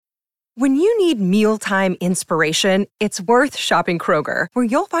When you need mealtime inspiration, it's worth shopping Kroger, where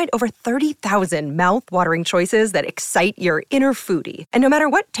you'll find over 30,000 mouth-watering choices that excite your inner foodie. And no matter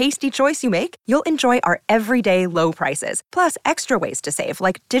what tasty choice you make, you'll enjoy our everyday low prices, plus extra ways to save,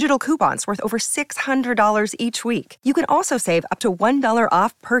 like digital coupons worth over $600 each week. You can also save up to $1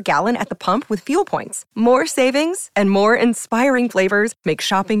 off per gallon at the pump with fuel points. More savings and more inspiring flavors make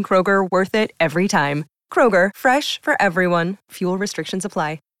shopping Kroger worth it every time. Kroger, fresh for everyone. Fuel restrictions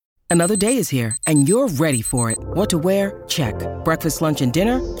apply. Another day is here, and you're ready for it. What to wear? Check. Breakfast, lunch, and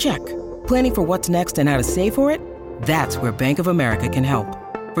dinner? Check. Planning for what's next and how to save for it? That's where Bank of America can help.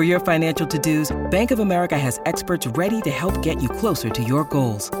 For your financial to-dos, Bank of America has experts ready to help get you closer to your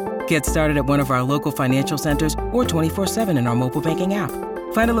goals. Get started at one of our local financial centers or 24/7 in our mobile banking app.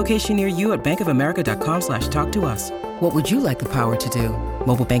 Find a location near you at bankofamerica.com/talktous. What would you like the power to do?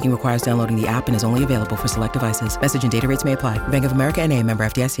 Mobile banking requires downloading the app and is only available for select devices. Message and data rates may apply. Bank of America N.A., member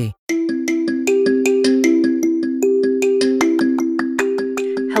FDIC.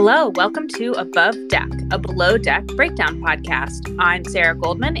 Hello, welcome to Above Deck, a below deck breakdown podcast. I'm Sarah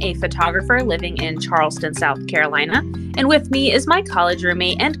Goldman, a photographer living in Charleston, South Carolina, and with me is my college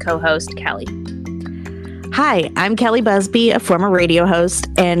roommate and co-host, Kelly. Hi, I'm Kelly Busby, a former radio host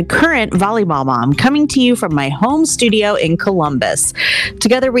and current volleyball mom, coming to you from my home studio in Columbus.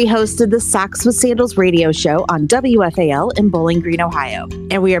 Together, we hosted the Socks with Sandals radio show on WFAL in Bowling Green, Ohio.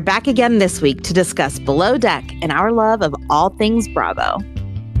 And we are back again this week to discuss Below Deck and our love of all things Bravo.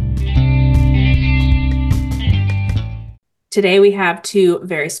 Today, we have two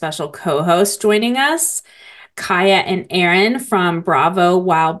very special co-hosts joining us. Kaya and Aaron from Bravo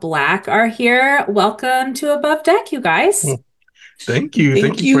While Black are here. Welcome to Above Deck, you guys. Thank you.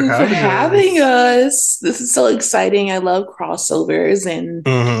 Thank you for having us. This is so exciting. I love crossovers and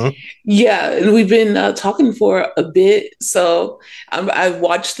and we've been talking for a bit. So I've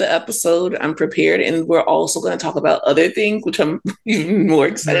watched the episode. I'm prepared, and we're also going to talk about other things, which I'm even more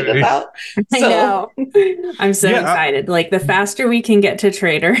excited about. I know. I'm so excited. Like, the faster we can get to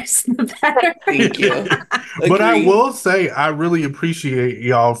traders, the better. Thank you. But I will say, I really appreciate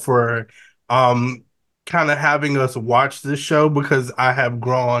y'all for kind of having us watch this show, because I have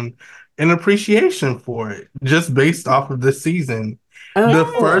grown an appreciation for it just based off of this season. The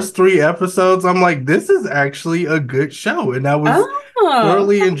first 3 episodes, I'm like, this is actually a good show, and I was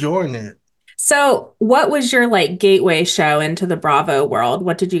thoroughly enjoying it. So what was your gateway show into the Bravo world?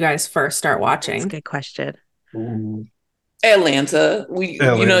 What did you guys first start watching? That's a good question. Ooh. Atlanta. We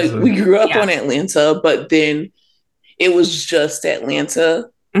grew up on Atlanta, but then it was just Atlanta.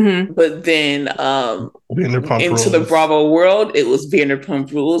 Mm-hmm. But then into the Bravo world, it was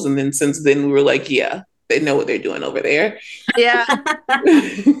Vanderpump Rules. And then since then, we were like, yeah, they know what they're doing over there. Yeah.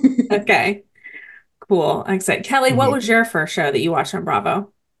 Okay. Cool. Excited. Kelly, what was your first show that you watched on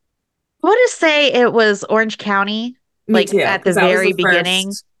Bravo? I want to say it was Orange County, Me too, at the very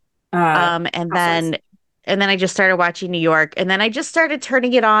beginning. First, and then I just started watching New York. And then I just started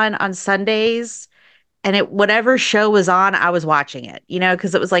turning it on Sundays. And whatever show was on, I was watching it,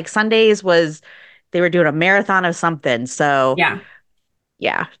 because it was like Sundays they were doing a marathon of something. So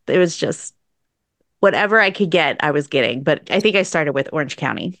yeah, it was just whatever I could get, I was getting. But I think I started with Orange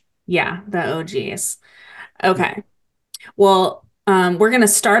County. Yeah, the OGs. Okay. Well, we're going to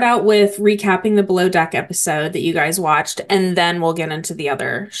start out with recapping the Below Deck episode that you guys watched, and then we'll get into the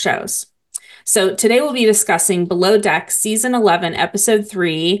other shows. So today we'll be discussing Below Deck Season 11, Episode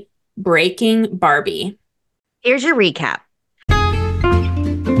 3, Breaking Barbie. Here's your recap.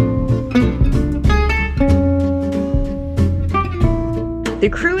 The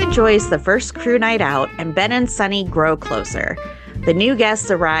crew enjoys the first crew night out, and Ben and Sunny grow closer. The new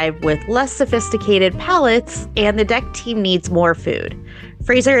guests arrive with less sophisticated palates, and the deck team needs more food.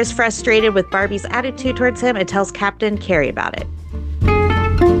 Fraser is frustrated with Barbie's attitude towards him and tells Captain Carrie about it.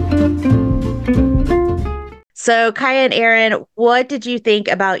 So, Kaya and Aaron, what did you think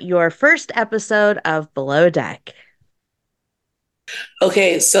about your first episode of Below Deck?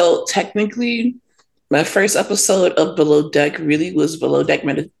 Okay, so technically, my first episode of Below Deck really was Below Deck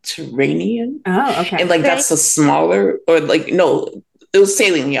Mediterranean. Oh, okay. And that's a smaller, it was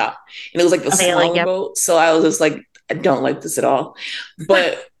Sailing Yacht. And it was the smaller boat. So I was just like, I don't like this at all.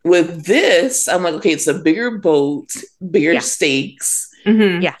 But with this, I'm like, okay, it's a bigger boat, bigger stakes.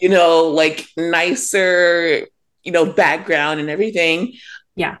 Mm-hmm. Yeah. Nicer, background and everything.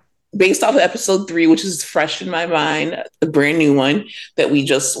 Yeah. Based off of episode 3, which is fresh in my mind, a brand new one that we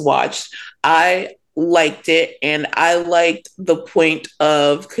just watched, I liked it. And I liked the point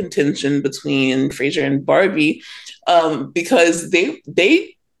of contention between Fraser and Barbie, because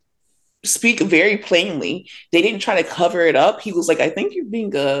they speak very plainly. They didn't try to cover it up. He was like, I think you're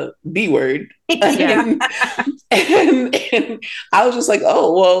being a B word. Yeah. And I was just like,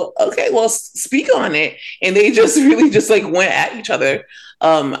 oh, well, okay, well, speak on it. And they just really just like went at each other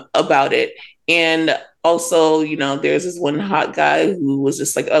about it. And also, you know, there's this one hot guy who was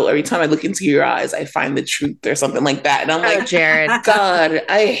just like, oh, every time I look into your eyes, I find the truth or something like that. And I'm like, Jared. God,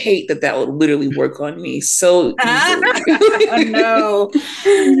 I hate that would literally work on me so easily. Oh,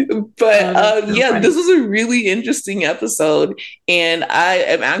 no. But so yeah, funny. this was a really interesting episode. And I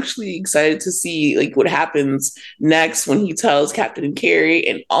am actually excited to see like what happens next when he tells Captain Carey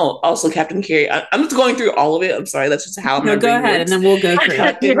and also Captain Carey. I'm just going through all of it. I'm sorry, that's just how No, my go brain ahead, works. and then we'll go through it.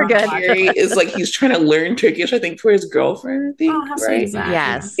 Captain Carey is like he's trying to learn Turkish, I think, for his girlfriend, I think, Oh, how sweet right? is that?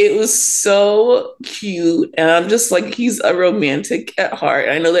 Yes. It was so cute. And I'm just like, he's a romantic at heart.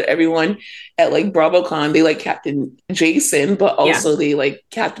 I know that everyone at like BravoCon, they like Captain Jason, but also they like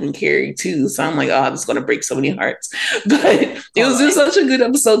Captain Carey too. So I'm like, oh, this is going to break so many hearts. But it was just such a good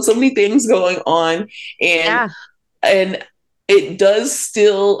episode. So many things going on. And it does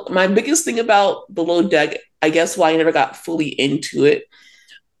still, my biggest thing about Below Deck, I guess why I never got fully into it,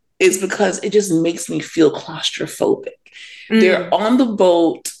 is because it just makes me feel claustrophobic. They're on the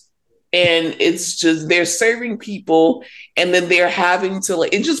boat and it's just they're serving people and then they're having to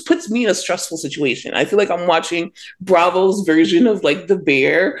like it just puts me in a stressful situation. I feel like I'm watching Bravo's version of like The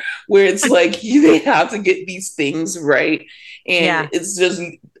Bear, where it's like they have to get these things right. And it's just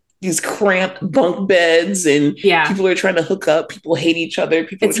these cramped bunk beds and people are trying to hook up, people hate each other,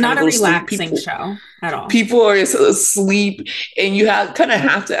 people it's are trying not to go a to sleep, relaxing show at all. People are asleep and you kind of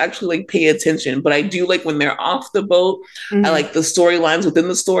have to actually like pay attention. But I do like when they're off the boat. I like the storylines within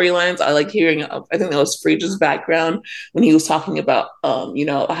the storylines. I like hearing, I think that was Fraser's background when he was talking about you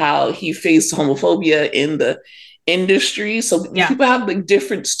know, how he faced homophobia in the industry. So people have like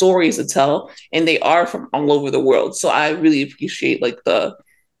different stories to tell and they are from all over the world. So I really appreciate like the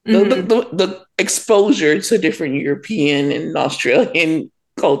exposure to different European and Australian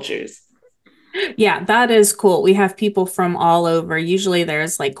cultures. Yeah, that is cool. We have people from all over. Usually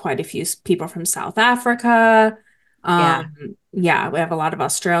there's like quite a few people from South Africa. We have a lot of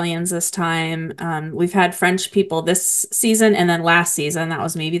Australians this time. We've had French people this season, and then last season, that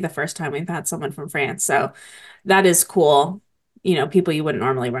was maybe the first time we've had someone from France. So that is cool. You know, people you wouldn't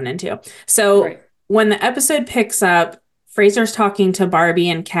normally run into. So when the episode picks up, Fraser's talking to Barbie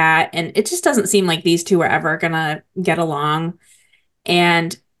and Kat, and it just doesn't seem like these two are ever gonna get along.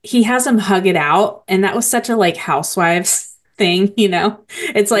 And he has them hug it out. And that was such a like housewives thing, you know?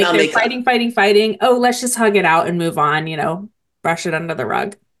 It's like they're fighting. Oh, let's just hug it out and move on, you know, brush it under the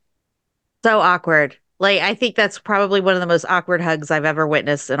rug. So awkward. Like, I think that's probably one of the most awkward hugs I've ever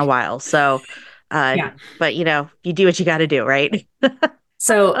witnessed in a while. So, but you know, you do what you got to do, right?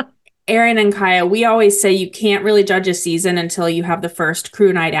 So Aaron and Kaya, we always say you can't really judge a season until you have the first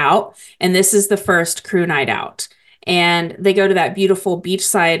crew night out. And this is the first crew night out. And they go to that beautiful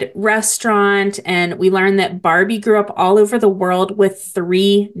beachside restaurant. And we learn that Barbie grew up all over the world with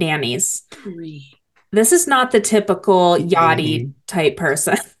 3 nannies. 3. This is not the typical yachty type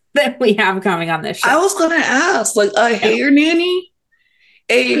person that we have coming on this show. I was going to ask, like a hair nanny?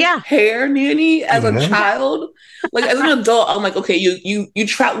 Hair nanny as a child? Like as an adult, I'm like, okay, you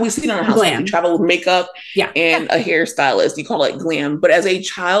travel, we see it on our house, like, you travel with makeup and a hairstylist. You call it glam. But as a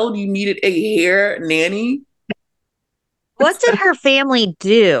child, you needed a hair nanny? What did her family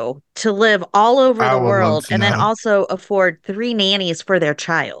do to live all over the world and then also afford 3 nannies for their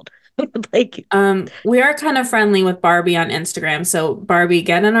child? Like, we are kind of friendly with Barbie on Instagram. So Barbie,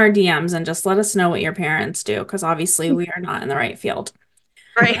 get in our DMs and just let us know what your parents do, because obviously we are not in the right field.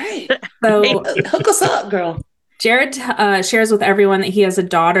 Right. So hook us up, girl. Jared shares with everyone that he has a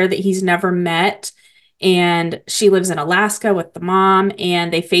daughter that he's never met, and she lives in Alaska with the mom,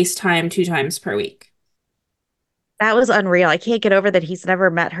 and they FaceTime 2 times per week. That was unreal. I can't get over that he's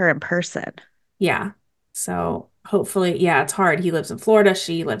never met her in person. Yeah. So hopefully, it's hard. He lives in Florida.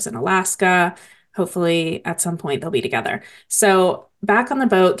 She lives in Alaska. Hopefully at some point they'll be together. So back on the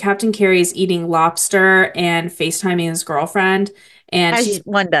boat, Captain Carey's eating lobster and FaceTiming his girlfriend. And as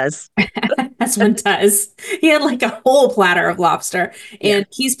one does. As one does. He had like a whole platter of lobster. And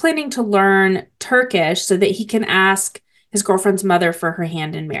he's planning to learn Turkish so that he can ask his girlfriend's mother for her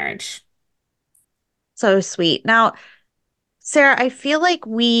hand in marriage. So sweet. Now, Sarah, I feel like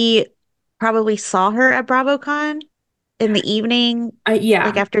we probably saw her at BravoCon in the evening. Like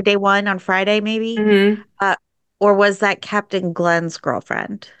after day 1 on Friday, maybe. Or was that Captain Glenn's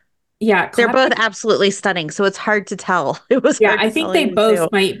girlfriend? Yeah. They're both absolutely stunning. So it's hard to tell. It was hard I think they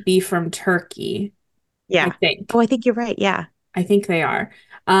both might be from Turkey. Yeah. I think. Oh, I think you're right. Yeah. I think they are.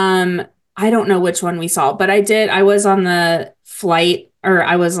 I don't know which one we saw, but I was on the flight, or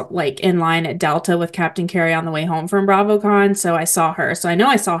I was like in line at Delta with Captain Carey on the way home from BravoCon, so I saw her. So I know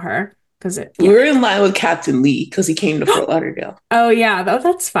I saw her because we were in line with Captain Lee because he came to Fort Lauderdale. Oh yeah,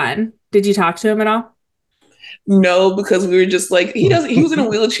 that's fun. Did you talk to him at all? No, because we were just like, he was in a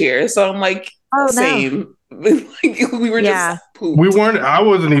wheelchair, so I'm like, Oh, same. Like, we were just pooped. We weren't. I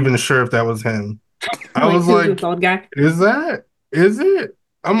wasn't even sure if that was him. I was who's like, this old guy? Is it?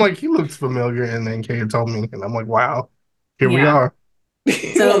 I'm like, he looks familiar, and then Kate told me, and I'm like, wow, here we are.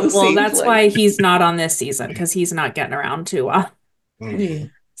 So, well, that's why he's not on this season, because he's not getting around too well. Yeah.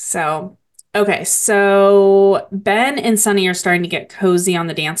 So, okay, so Ben and Sunny are starting to get cozy on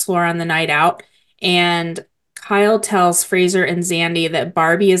the dance floor on the night out, and Kyle tells Fraser and Zandy that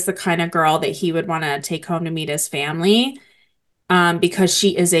Barbie is the kind of girl that he would want to take home to meet his family, because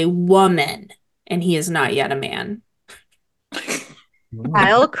she is a woman and he is not yet a man.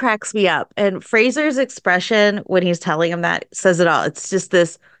 Kyle cracks me up. And Fraser's expression when he's telling him that says it all. It's just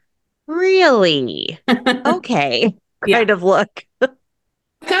this really okay kind of look. I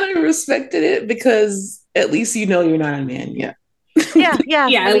kind of respected it because at least you know you're not a man yet. Yeah.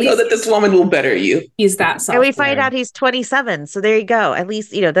 At least know that this woman will better you. He's that self. And we find out he's 27. So there you go. At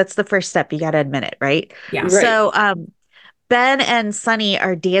least, that's the first step. You got to admit it, right? Yeah. Right. So Ben and Sunny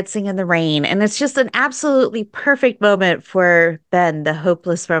are dancing in the rain. And it's just an absolutely perfect moment for Ben, the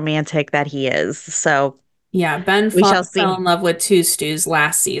hopeless romantic that he is. So yeah, Ben fell in love with Two Stews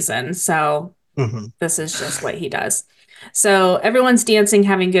last season. So this is just what he does. So everyone's dancing,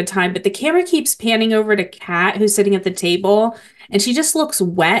 having a good time, but the camera keeps panning over to Kat, who's sitting at the table, and she just looks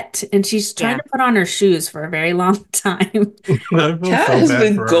wet, and she's trying to put on her shoes for a very long time. Kat has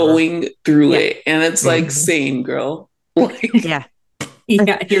been going through it, and it's like, same girl. Like, yeah,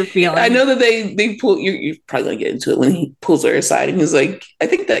 you're feeling. I know that they pull. You're probably gonna get into it when he pulls her aside, and he's like, "I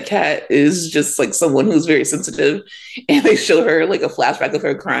think that Kat is just like someone who's very sensitive," and they show her like a flashback of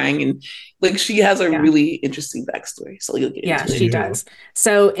her crying, and like she has a really interesting backstory. So you'll get into it. She does.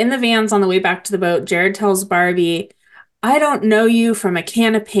 So in the vans on the way back to the boat, Jared tells Barbie, "I don't know you from a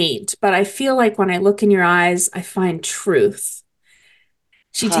can of paint, but I feel like when I look in your eyes, I find truth."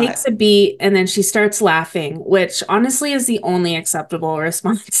 She takes a beat and then she starts laughing, which honestly is the only acceptable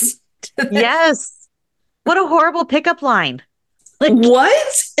response to this. Yes. What a horrible pickup line. Like,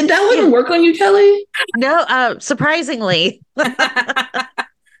 what? And that wouldn't work on you, Kelly? No, surprisingly. But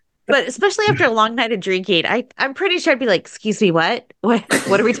especially after a long night of drinking, I'm pretty sure I'd be like, excuse me, what?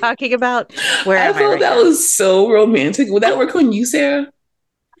 What are we talking about? I thought that was so romantic. Would that work on you, Sarah?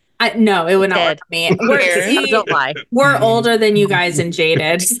 No, it would not work for me. Don't lie. We're older than you guys and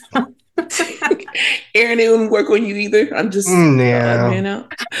jaded. Aaron, it wouldn't work on you either. I'm just man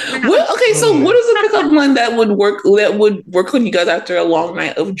out. Okay, so what is a pickup line that would work on you guys after a long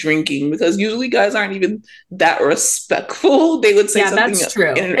night of drinking? Because usually guys aren't even that respectful. They would say something that's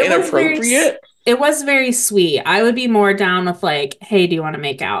true. Inappropriate. It was very sweet. I would be more down with like, hey, do you want to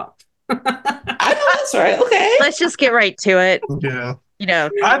make out? I know that's right. Okay. Let's just get right to it. Yeah.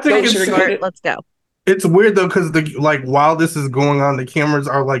 I think it's short. Let's go. It's weird though, because while this is going on, the cameras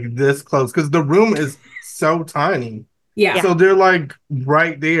are like this close because the room is so tiny. Yeah. So they're like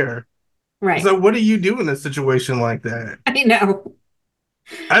right there. Right. So what do you do in a situation like that? I know.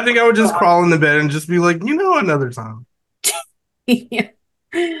 I think I would just crawl in the bed and just be like, another time. Yeah.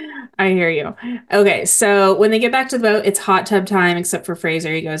 I hear you. Okay, so when they get back to the boat, it's hot tub time, except for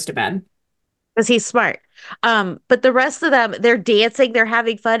Fraser. He goes to bed. Because he's smart. But the rest of them, they're dancing, they're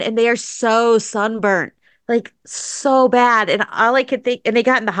having fun, and they are so sunburnt, like so bad. And all I could think, and they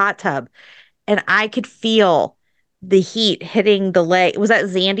got in the hot tub, and I could feel the heat hitting the leg. Was that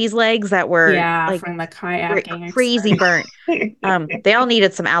Zandy's legs that were from the kayaking crazy burnt? They all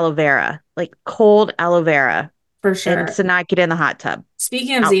needed some aloe vera, like cold aloe vera. For sure. And to not get in the hot tub.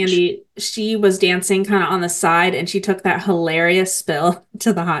 Speaking of Zandy, she was dancing kind of on the side and she took that hilarious spill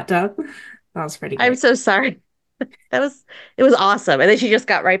to the hot tub. That was pretty good. I'm so sorry. It was awesome. And then she just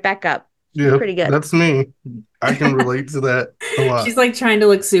got right back up. Yeah, pretty good. That's me. I can relate to that a lot. She's like trying to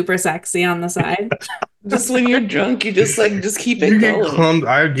look super sexy on the side. Just when you're drunk, you just keep it going.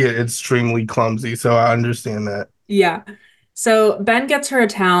 I get extremely clumsy, so I understand that. Yeah. So Ben gets her a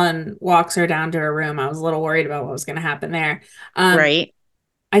towel and walks her down to her room. I was a little worried about what was going to happen there. Right.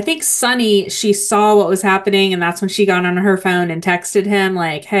 I think Sunny, she saw what was happening, and that's when she got on her phone and texted him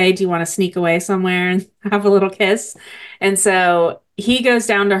like, hey, do you want to sneak away somewhere and have a little kiss? And so he goes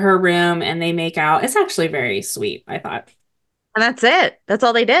down to her room and they make out. It's actually very sweet, I thought. And that's it. That's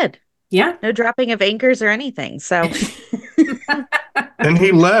all they did. Yeah. No dropping of anchors or anything. So. And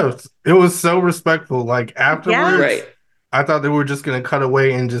he left. It was so respectful. Like afterwards. Right. I thought they were just gonna cut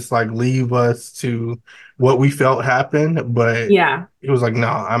away and just like leave us to what we felt happened, but Yeah, it was like, no,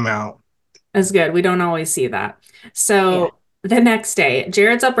 I'm out. that's good. We don't always see that. Yeah. So the next day,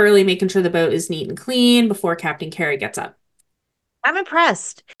 Jared's up early making sure the boat is neat and clean before Captain Carey gets up. I'm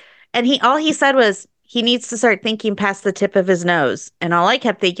impressed. And all he said was he needs to start thinking past the tip of his nose. And all I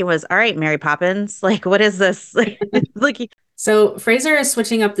kept thinking was, all right, Mary Poppins, like, what is this? Like, So Fraser is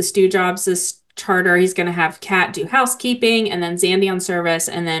switching up the stew jobs this charter. He's going to have Kat do housekeeping and then Zandy on service,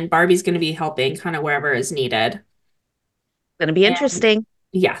 and then Barbie's going to be helping kind of wherever is needed. going to be And interesting.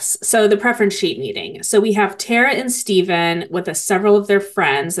 yes, so the preference sheet meeting. So we have Tara and Steven with several of their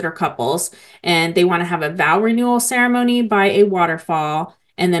friends that are couples, and they want to have a vow renewal ceremony by a waterfall.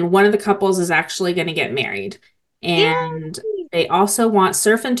 And then one of the couples is actually going to get married. And Yay! they also want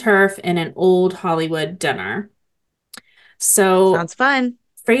surf and turf and an old Hollywood dinner. So Sounds fun.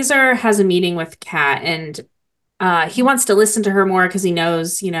 Fraser has a meeting with Kat, and he wants to listen to her more because he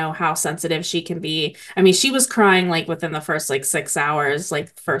knows, how sensitive she can be. I mean, she was crying like within the first like 6 hours,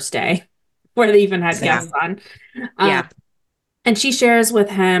 like the first day before they even had Yeah. guests on. Yeah. And she shares with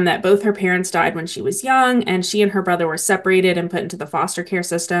him that both her parents died when she was young, and she and her brother were separated and put into the foster care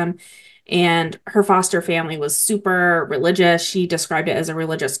system. And her foster family was super religious. She described it as a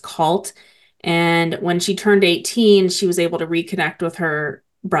religious cult. And when she turned 18, she was able to reconnect with her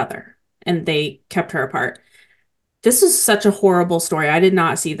brother, and they kept her apart. This is such a horrible story. I did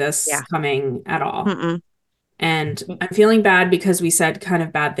not see this Yeah. coming at all. Mm-mm. And I'm feeling bad because we said kind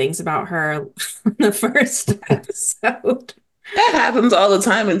of bad things about her in the first episode. That happens all the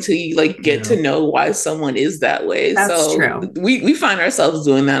time until you like get Yeah. to know why someone is that way. That's So true. we find ourselves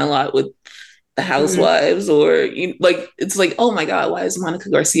doing that a lot with the Mhm. housewives, or like it's like, oh my God, why is Monica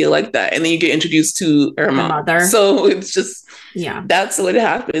Garcia like that? And then you get introduced to her Her mom. mother. So it's just Yeah. that's what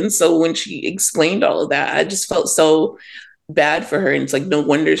happens. So when she explained all of that, I just felt so bad for her. And it's like no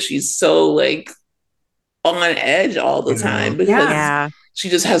wonder she's so like on edge all the time, Yeah. because Yeah. she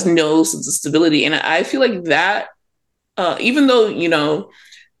just has no sense of stability. And I feel like that even though,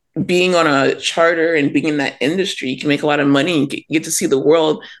 being on a charter and being in that industry, you can make a lot of money and get to see the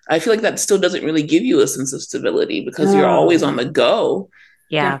world. I feel like that still doesn't really give you a sense of stability because you're always No, on the go.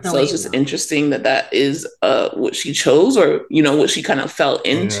 Yeah. So it's definitely just not. interesting that that is what she chose, or, what she kind of fell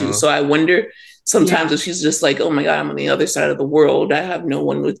into. Yeah. So I wonder sometimes Yeah. if she's just like, oh my God, I'm on the other side of the world. I have no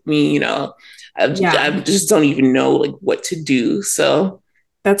one with me, Yeah. I just don't even know like what to do. So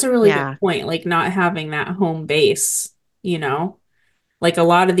That's a really good Yeah. point. Like not having that home base, you know? Like a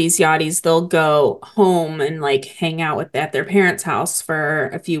lot of these yachties, they'll go home and like hang out at their parents' house for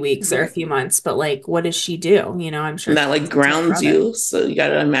a few weeks or a few months. But like, what does she do? I'm sure and she that like listens to her grounds brother. you. So you got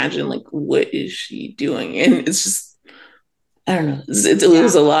to imagine like, what is she doing? And it's just, I don't know. It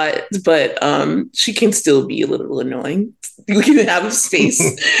was Yeah. a lot, but she can still be a little annoying. We can have space.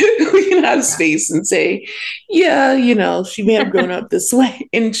 We can have space and say, yeah, she may have grown up this way,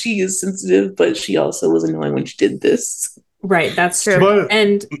 and she is sensitive, but she also was annoying when she did this. Right, that's True. true. But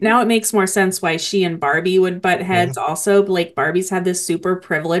And now it makes more sense why she and Barbie would butt yeah. heads also. Like Barbie's had this super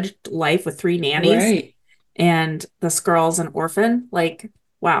privileged life with 3 nannies, Right. and this girl's an orphan. Like,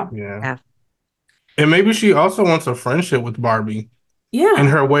 wow. Yeah. Yeah. And maybe she also wants a friendship with Barbie. And Yeah.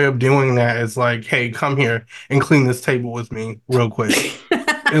 her way of doing that is like, hey, come here and clean this table with me real quick.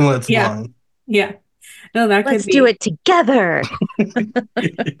 And let's Yeah. bond. Yeah. No, that Let's could do be. it together.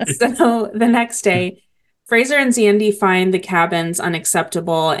 So the next day, Fraser and Zandy find the cabins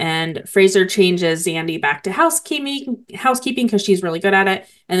unacceptable, and Fraser changes Zandy back to housekeeping because she's really good at it,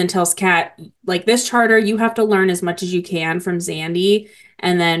 and then tells Kat, like this charter, you have to learn as much as you can from Zandy,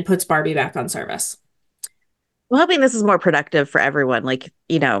 and then puts Barbie back on service. I'm hoping this is more productive for everyone. Like,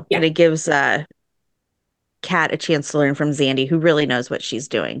 Yeah. and it gives Kat a chance to learn from Zandy, who really knows what she's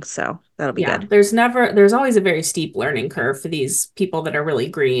doing. So that'll be Yeah, good. there's always a very steep learning curve for these people that are really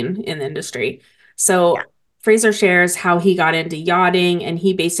green in the industry. Yeah. So Fraser shares how he got into yachting, and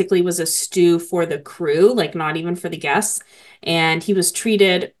he basically was a stew for the crew, like not even for the guests. And he was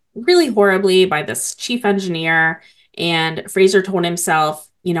treated really horribly by this chief engineer. And Fraser told himself,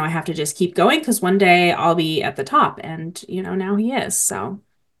 I have to just keep going because one day I'll be at the top. And, now he is. So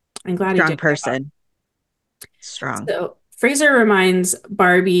I'm glad he Strong did give up. person. Strong. So Fraser reminds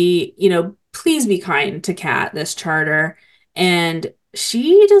Barbie, please be kind to Kat, this charter. And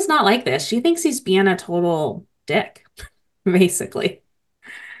she does not like this. She thinks he's being a total dick, basically.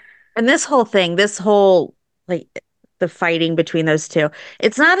 And this whole like the fighting between those two,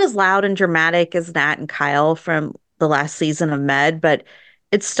 it's not as loud and dramatic as Nat and Kyle from the last season of Med, but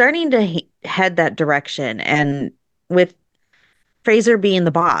it's starting to head that direction. And with Fraser being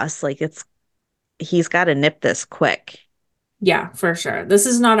the boss, like he's got to nip this quick. Yeah, for sure. This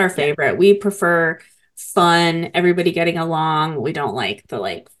is not our Yeah. favorite. We prefer fun, everybody getting along. We don't like the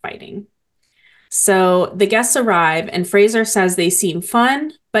like fighting. So the guests arrive, and Fraser says they seem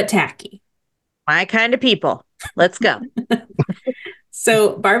fun but tacky. My kind of people. Let's go.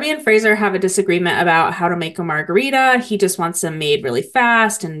 So Barbie and Fraser have a disagreement about how to make a margarita. He just wants them made really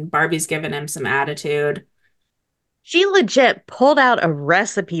fast, and Barbie's giving him some attitude. She legit pulled out a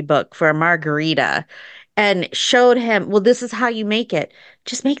recipe book for a margarita and showed him, well, this is how you make it.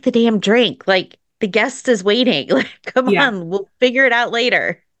 Just make the damn drink. Like the guest is waiting. Like, come Yeah. on, we'll figure it out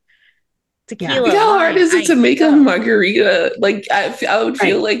later. Yeah. Like, Tequila, how hard wine, is it to ice, make a go. margarita? Like, I would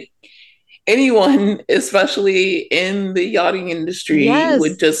feel Right. like anyone, especially in the yachting industry,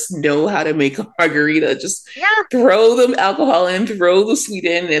 would Yes. just know how to make a margarita. Just Yeah. throw the alcohol in, throw the sweet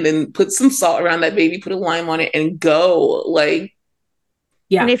in, and then put some salt around that baby, put a lime on it, and go. Like, And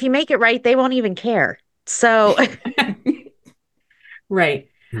Yeah. if you make it right, they won't even care. So, Right.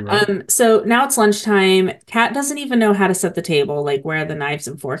 Right. So now it's lunchtime. Kat doesn't even know how to set the table, like where the knives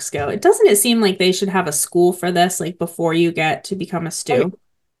and forks go. Doesn't it seem like they should have a school for this, like before you get to become a stew?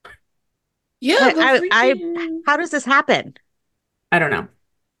 yeah, but the freaking. how does this happen? I don't know.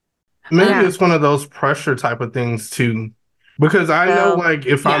 Maybe Yeah. it's one of those pressure type of things too. Because I know, So, like,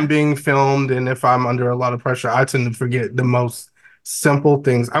 if Yeah. I'm being filmed and if I'm under a lot of pressure, I tend to forget the most simple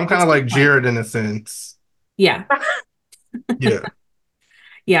things. I'm kind That's of a like good point. Jared in a sense. Yeah. Yeah.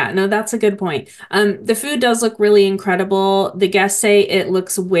 Yeah, no, that's a good point. The food does look really incredible. The guests say it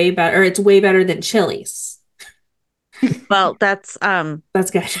looks way better, or it's way better than Chili's. well, That's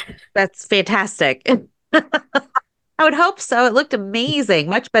good. that's fantastic. I would hope so. It looked amazing,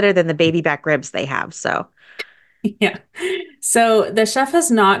 much better than the baby back ribs they have. So, Yeah. So the chef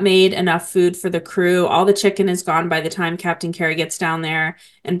has not made enough food for the crew. All the chicken is gone by the time Captain Carey gets down there,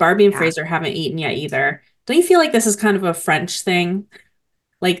 and Barbie and yeah. Fraser haven't eaten yet either. Don't you feel like this is kind of a French thing?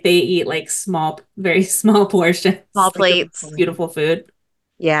 Like they eat like small, very small portions, Small like of plates. beautiful food.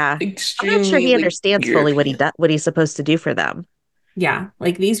 Yeah. I'm not sure Extremely he like understands fully European. what he's supposed to do for them. Yeah,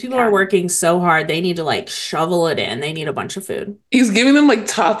 like these people Yeah. are working so hard. They need to like shovel it in. They need a bunch of food. He's giving them like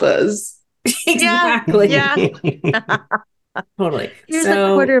tapas. Yeah. Exactly. Yeah. Totally. Here's a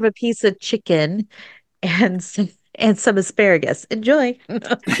quarter So, of a piece of chicken and some asparagus. Enjoy.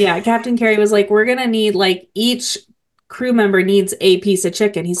 yeah, Captain Carey was like, we're gonna need like each crew member needs a piece of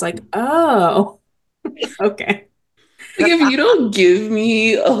chicken. He's like, oh, okay. Like, if you don't give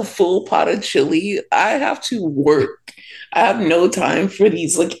me a full pot of chili, I have to work. I have no time for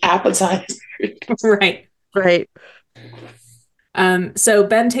these like appetizers. Right. Right. So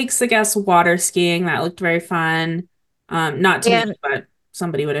Ben takes the guests water skiing. That looked very fun. Not to me, And but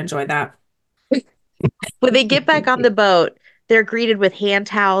somebody would enjoy that. when they get back on the boat, they're greeted with hand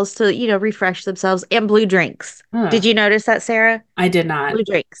towels to, refresh themselves and blue drinks. Did Ugh, you notice that, Sarah? I did not. Blue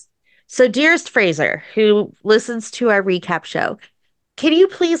drinks. So, dearest Fraser, who listens to our recap show, can you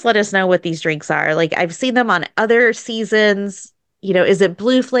please let us know what these drinks are? Like, I've seen them on other seasons. Is it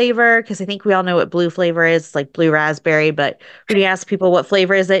blue flavor? Because I think we all know what blue flavor is, like blue raspberry. But when you ask people what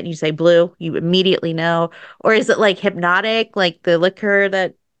flavor is it, and you say blue, you immediately know. Or is it like hypnotic, like the liquor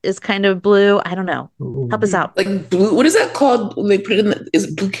that is kind of blue? I don't know. Help us out. Like blue, what is that called when they put it in is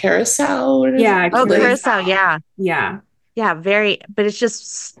it blue carousel? What is Yeah, it? Oh, Like, curacao. Yeah. yeah. Yeah. But it's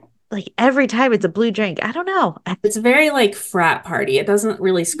just like every time it's a blue drink. I don't know. It's very like frat party. It doesn't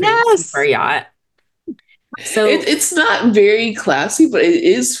really scream super Yes. yacht. So it's not very classy, but it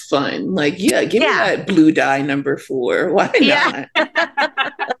is fun. Like, yeah, give me Yeah. that blue dye #4. Why Yeah.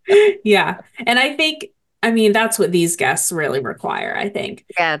 not? yeah. And I mean, that's what these guests really require, I think.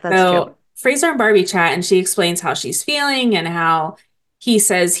 Yeah, that's So true. Fraser and Barbie chat, and she explains how she's feeling and how he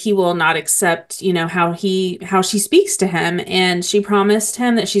says he will not accept, how she speaks to him. And she promised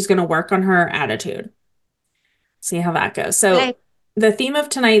him that she's going to work on her attitude. See how that goes. So Okay. the theme of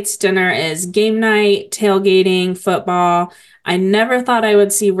tonight's dinner is game night, tailgating, football. I never thought I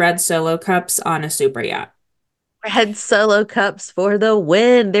would see red solo cups on a super yacht. Red Solo cups for the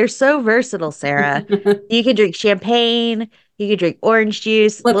win. They're so versatile, Sarah. You can drink champagne, you can drink orange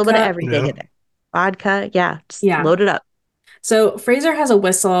juice, a Flip little bit of cup. everything Yeah. in there. Vodka, yeah, just Yeah. load it up. So Fraser has a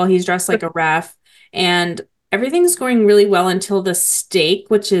whistle. He's dressed like a ref, and everything's going really well until the steak,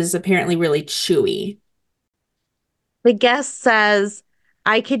 which is apparently really chewy. The guest says,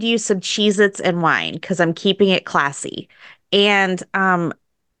 I could use some Cheez-Its and wine because I'm keeping it classy. And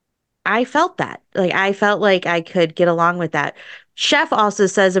I felt that. Like I felt like I could get along with that. Chef also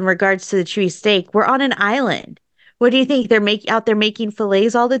says in regards to the chewy steak, we're on an island. What do you think? They're out there making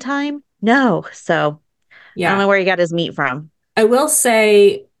fillets all the time? No. So I don't Yeah. know where he got his meat from. I will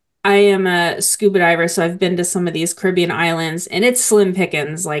say I am a scuba diver, so I've been to some of these Caribbean islands and it's slim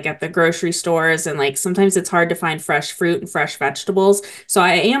pickings, like at the grocery stores, and like sometimes it's hard to find fresh fruit and fresh vegetables. So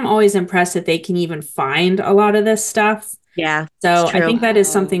I am always impressed that they can even find a lot of this stuff. Yeah, it's So I true. think that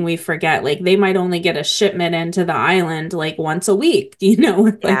is something we forget. Like they might only get a shipment into the island like once a week, with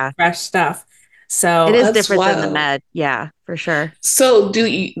like Yeah. fresh stuff. It So is That's different than the wild. Med. Yeah, for sure. So do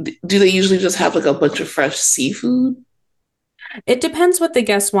they usually just have like a bunch of fresh seafood? it depends what the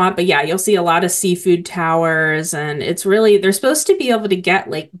guests want, but yeah, you'll see a lot of seafood towers, and it's really, they're supposed to be able to get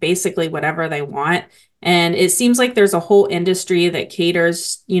like basically whatever they want. And it seems like there's a whole industry that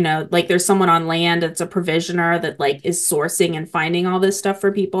caters, like there's someone on land that's a provisioner that like is sourcing and finding all this stuff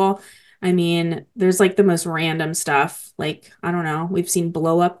for people. I mean, there's like the most random stuff. Like, I don't know, we've seen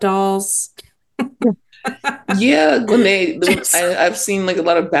blow up dolls. Yeah, I've seen like a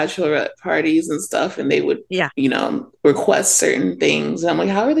lot of bachelorette parties and stuff, and they would, Yeah. request certain things. And I'm like,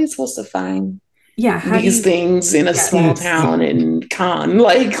 how are they supposed to find Yeah, how do these you things in a get small town in Cannes?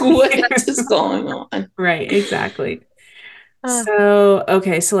 Like, what is going on? right, exactly. Uh, So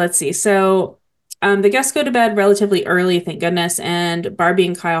let's see. The guests go to bed relatively early, thank goodness, and Barbie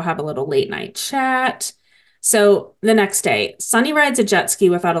and Kyle have a little late night chat. So the next day, Sunny rides a jet ski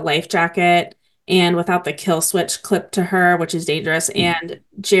without a life jacket and without the kill switch clipped to her, which is dangerous. And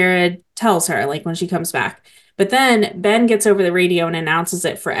Jared tells her, like, when she comes back. But then Ben gets over the radio and announces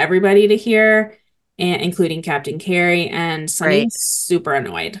it for everybody to hear, and including Captain Carey, and Sunny right. is super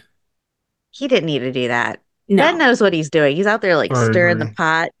annoyed. He didn't need to do that. Ben No. knows what he's doing. He's out there like I stirring the agree.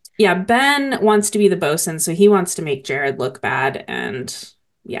 pot. Yeah, Ben wants to be the bosun, so he wants to make Jared look bad. And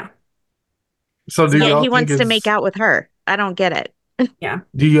yeah, So do Yet y'all he think wants to make it's out with her. I don't get it. yeah,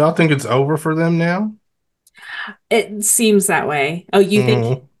 do y'all think it's over for them now? it seems that way. Oh, you think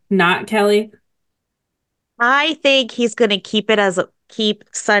Hmm. not, Kelly? I think he's going to keep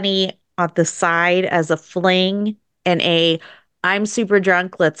Sunny on the side as a fling and a I'm super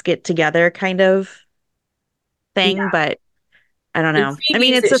drunk, let's get together kind of thing, Yeah. but I don't In know. I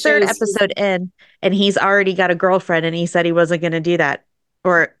mean, previews, it's it the third shows episode in and he's already got a girlfriend and he said he wasn't going to do that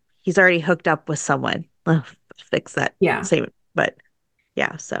or he's already hooked up with someone. Ugh, fix that yeah, statement. But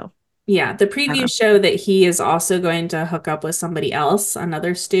yeah, so yeah. The I don't know. previews show that he is also going to hook up with somebody else,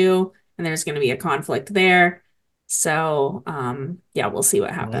 another stew, and there's going to be a conflict there. So, yeah, we'll see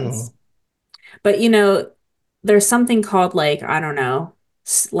what happens. Mm. But there's something called like, I don't know,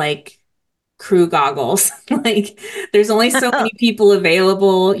 like crew goggles. Like there's only so many people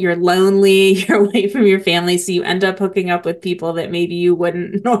available. You're lonely, you're away from your family, so you end up hooking up with people that maybe you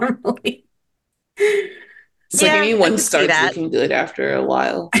wouldn't normally. It's like So Yeah, I anyone could see starts that. looking good after a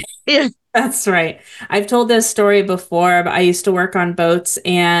while. Yeah. that's right. I've told this story before, but I used to work on boats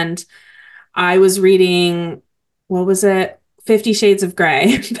and I was reading, what was it? 50 Shades of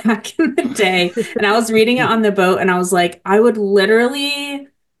Grey back in the day. And I was reading it on the boat and I was like, I would literally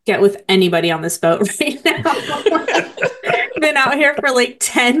get with anybody on this boat right now. Been out here for like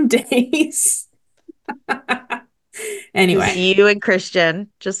 10 days. Just Anyway, you and Christian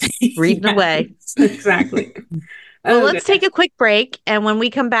just reading yes, away. exactly. Well, Oh, let's take goodness. a quick break. And when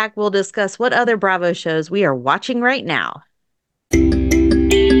we come back, we'll discuss what other Bravo shows we are watching right now.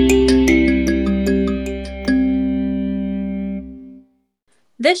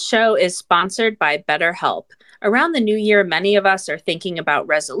 This show is sponsored by BetterHelp. Around the new year, many of us are thinking about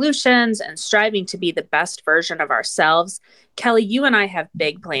resolutions and striving to be the best version of ourselves. Kelly, you and I have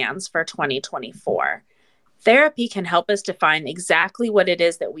big plans for 2024. Therapy can help us define exactly what it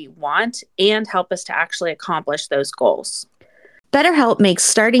is that we want and help us to actually accomplish those goals. BetterHelp makes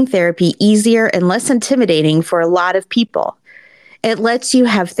starting therapy easier and less intimidating for a lot of people. It lets you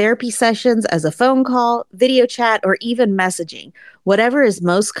have therapy sessions as a phone call, video chat, or even messaging, whatever is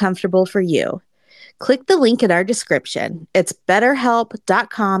most comfortable for you. Click the link in our description. It's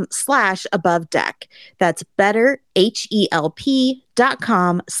betterhelp.com/above deck. That's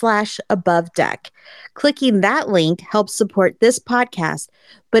betterhelp.com/above deck. Clicking that link helps support this podcast,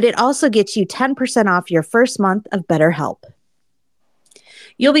 but it also gets you 10% off your first month of BetterHelp.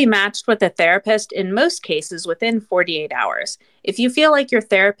 You'll be matched with a therapist in most cases within 48 hours. If you feel like your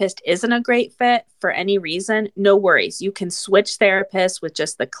therapist isn't a great fit for any reason, no worries. You can switch therapists with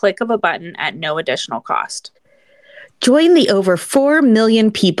just the click of a button at no additional cost. Join the over 4 million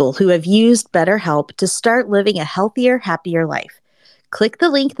people who have used BetterHelp to start living a healthier, happier life. Click the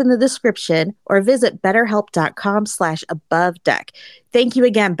link in the description or visit betterhelp.com/above deck. Thank you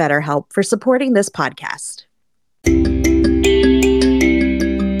again, BetterHelp, for supporting this podcast.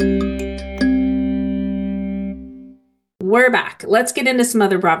 We're back. Let's get into some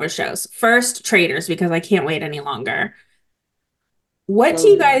other Bravo shows. First, Traitors, because I can't wait any longer. What do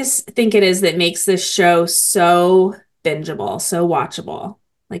Love you that. guys think it is that makes this show so bingeable, so watchable?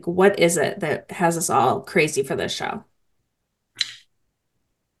 Like, what is it that has us all crazy for this show?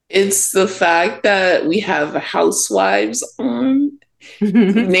 It's the fact that we have housewives on,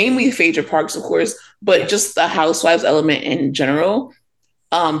 namely Phaedra Parks, of course, but Yeah. just the housewives element in general.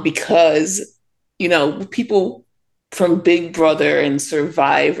 Because, people from Big Brother and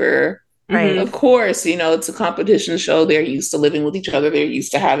Survivor, Right. of course, it's a competition show. They're used to living with each other. They're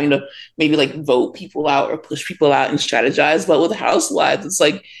used to having to maybe like vote people out or push people out and strategize. But with Housewives, it's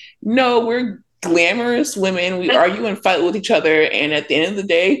like, no, we're glamorous women. We argue and fight with each other. And at the end of the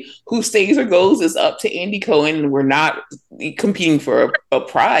day, who stays or goes is up to Andy Cohen. We're not competing for a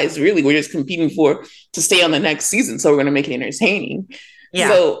prize, really. We're just competing to stay on the next season. So we're going to make it entertaining. Yeah.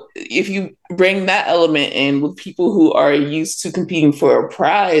 So if you bring that element in with people who are used to competing for a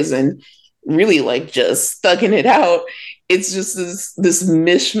prize and really like just thugging it out, it's just this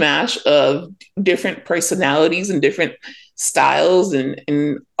mishmash of different personalities and different styles and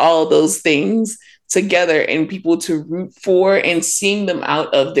all those things together, and people to root for, and seeing them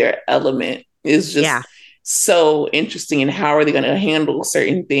out of their element is just Yeah. so interesting. And how are they going to handle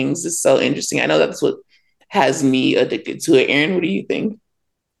certain things is so interesting. I know that's what has me addicted to it. Aaron, what do you think?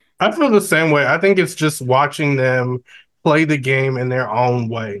 I feel the same way. I think it's just watching them play the game in their own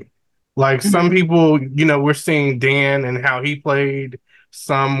way. Like some Mhm. people, we're seeing Dan and how he played,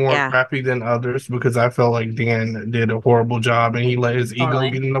 some more Yeah. crappy than others, because I felt like Dan did a horrible job and he let his ego Totally.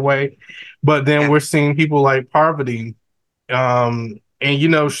 get in the way. But then Yeah. we're seeing people like Parvati,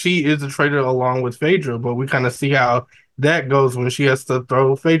 and she is a traitor along with Phaedra, but we kind of see how that goes when she has to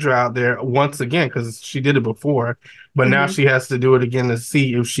throw Phaedra out there once again, because she did it before, but now Mhm. she has to do it again to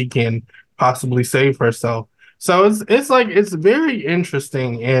see if she can possibly save herself. So it's very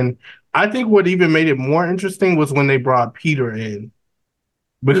interesting, and I think what even made it more interesting was when they brought Peter in,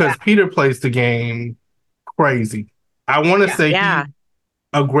 Yeah. because Peter plays the game crazy. I want to Yeah. say Yeah. he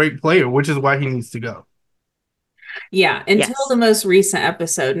a great player, which is why he needs to go. Yeah. Until the Yes. most recent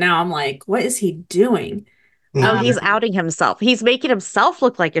episode. Now I'm like, what is he doing? Oh, Um, he's outing himself. He's making himself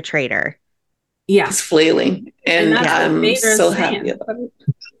look like a traitor. yeah. He's flailing, And and that's what I'm so Phaedra's happy saying. about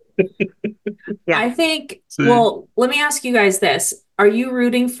it. Yeah. I think, See, well, let me ask you guys this. Are you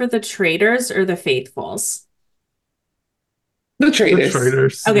rooting for the traitors or the faithfuls? The the traitors.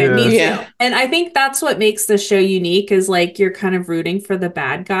 traitors, Okay, me yeah. too. Yeah, And I think that's what makes the show unique is like you're kind of rooting for the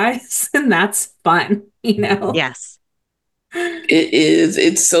bad guys, and that's fun, you know? Yes. it is.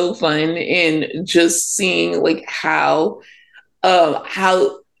 It's so fun, and just seeing like uh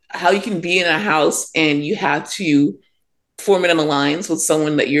how how you can be in a house and you have to form an alliance with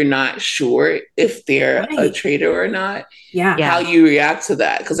someone that you're not sure if they're a Right. traitor or not, Yeah. how Yeah. you react to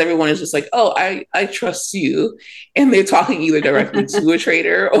that, because everyone is just like, oh, I trust you, and they're talking either directly to a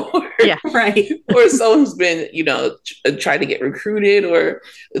traitor or Yeah. Right. or someone's been tried to get recruited, or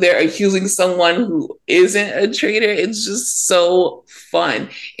they're accusing someone who isn't a traitor. It's just so fun,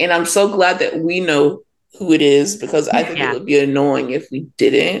 and I'm so glad that we know who it is, because I think it Yeah. would be annoying if we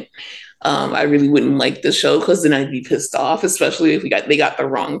didn't. I really wouldn't like the show, because then I'd be pissed off, especially if they got the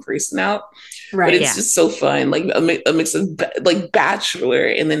wrong person out. But Right. it's Yeah. just so fun, like a mix of like Bachelor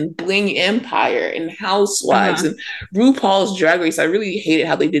and then Bling Empire and Housewives Uh-huh. and RuPaul's Drag Race. I really hated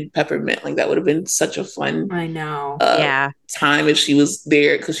how they did Peppermint. Like that would have been such a fun I know. uh, Yeah. time if she was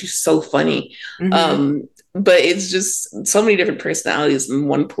there, because she's so funny. Hmm. But it's just so many different personalities in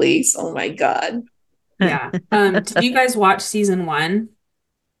one place. Oh my god, Yeah. Did you guys watch season one?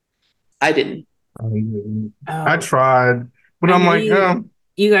 I didn't. I Oh, tried, but I I'm know like,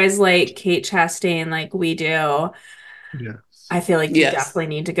 you guys like Kate Chastain like we do. yes. I feel like you Yes. definitely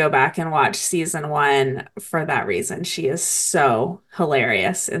need to go back and watch season one for that reason. She is so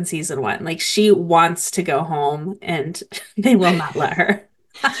hilarious in season one. Like she wants to go home and they will not let her.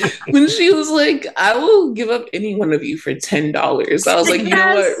 When she was like, I will give up any one of you for $10. I was like, you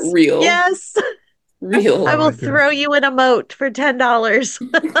know what? Yes. Real. Yes. I Real. will Like throw you in a moat for $10.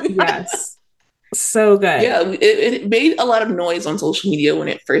 Yes. So good. Yeah, it made a lot of noise on social media when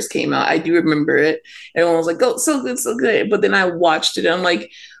it first came out. I do remember it. Everyone was like, "Oh, so good, so good." But then I watched it, and I'm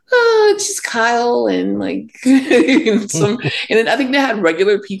like, "Oh, it's just Kyle and like some." And then I think they had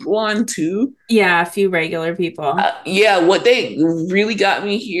regular people on too. Yeah, a few regular people. Yeah, what they really got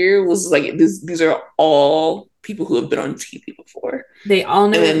me here was like this. These are all people who have been on TV before, They all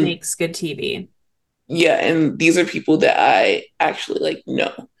know and what then makes good TV. yeah, and these are people that I actually like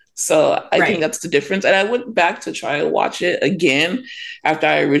know. So I think Right. that's the difference. And I went back to try to watch it again after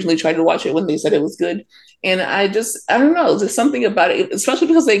I originally tried to watch it when they said it was good. And I don't know, there's something about it, especially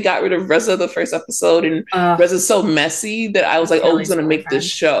because they got rid of Reza the first episode, and Reza's so messy that I was like, oh, he's going to make this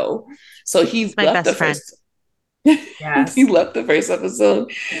show. So he my left best the friend. first. Yes. He left the first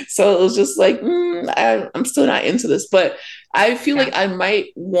episode. So it was just like, I'm still not into this. But I feel like I might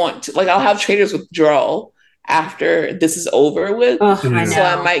want to, like, I'll have traders withdrawal after this is over with. I know. So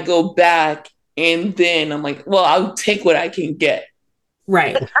I might go back, and then I'm like, well, I'll take what I can get.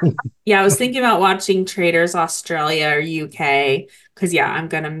 Right. Yeah, I was thinking about watching Traders Australia or UK because I'm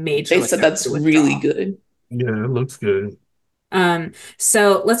gonna majorly. They said that's really good. Yeah, it looks good.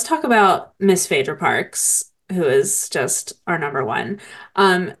 So let's talk about Miss Phaedra Parks, who is just our number one.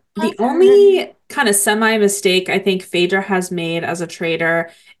 The only kind of semi mistake I think Phaedra has made as a trader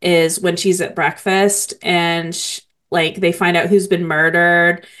is when she's at breakfast and like they find out who's been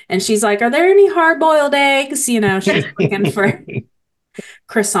murdered, and she's like, "Are there any hard-boiled eggs?" You know, she's looking for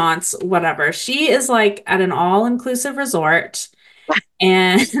croissants, whatever. She is like at an all-inclusive resort,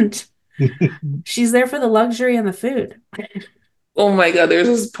 and she's there for the luxury and the food. Oh my God, there's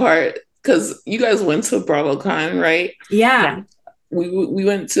this part because you guys went to BravoCon, right? Yeah. We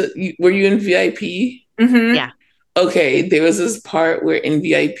went to. Were you in VIP? Mm-hmm. Yeah. Okay, there was this part where in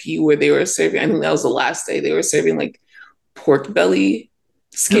VIP where they were serving. I think that was the last day. They were serving like pork belly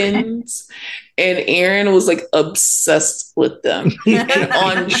skins, and Aaron was like obsessed with them. And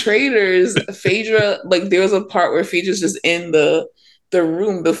on Traders, Phaedra, like there was a part where Phaedra's just in the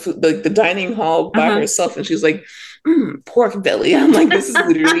room, the dining hall by herself, and she's like, pork belly. I'm like, this is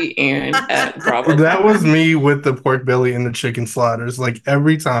literally Aaron at Bravo. That was me with the pork belly and the chicken sliders. Like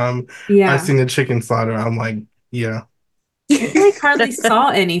every time I seen a chicken slider, I'm like, yeah. I hardly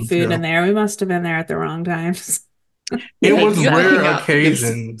saw any food in there. We must have been there at the wrong times. It was rare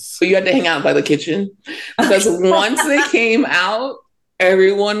occasions. But you had to hang out by the kitchen because once they came out,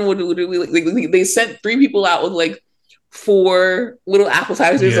 everyone would literally they sent 3 people out with like 4 little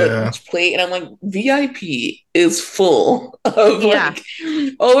appetizers on each plate, and I'm like, VIP is full of like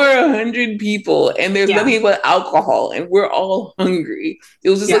over 100 people, and there's nothing but alcohol, and we're all hungry. It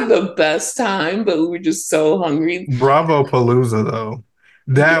was just like the best time, but we were just so hungry. Bravo Palooza though.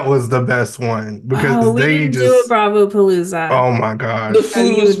 That was the best one because we didn't do a Bravo Palooza. Oh my God. The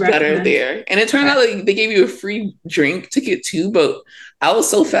food was better there. And it turned out like they gave you a free drink ticket too, but I was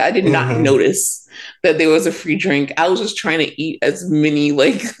so fat I did not notice that there was a free drink. I was just trying to eat as many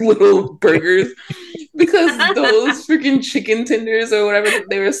like little burgers because those freaking chicken tenders or whatever that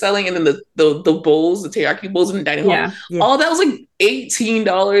they were selling, and then the bowls, the teriyaki bowls in the dining hall, all that was like $18,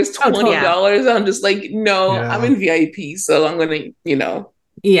 $20. I'm just like, no, I'm in VIP, so I'm gonna,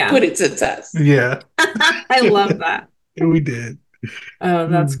 put it to test. Yeah. I love that. We did. Oh,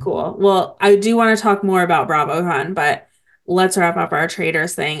 that's cool. Well, I do want to talk more about BravoCon, but let's wrap up our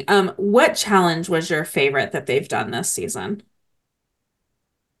traders thing. What challenge was your favorite that they've done this season?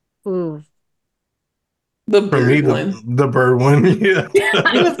 Ooh. The bird one. The bird one, yeah.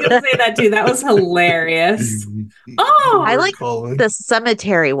 I was gonna say that too. That was hilarious. Oh, I like the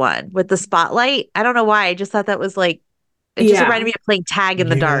cemetery one with the spotlight. I don't know why. I just thought that was like, it just reminded me of playing tag in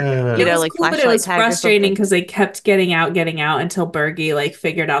the dark. You know, like cool, but it was frustrating because they kept getting out until Bergie like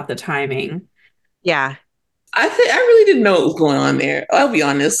figured out the timing. Yeah. I really didn't know what was going on there. I'll be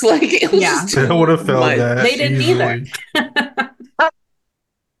honest. Like it was just I would have felt that. They didn't either.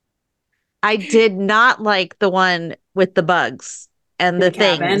 I did not like the one with the bugs and the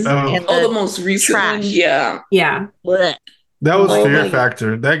things. And the most recent one. Yeah. Yeah. Blech. That was Fear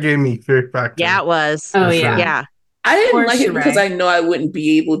Factor. That gave me Fear Factor. Yeah, it was. Oh, yeah. Yeah. I didn't like it because I know I wouldn't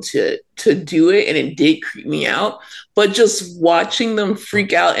be able to do it, and it did creep me out. But just watching them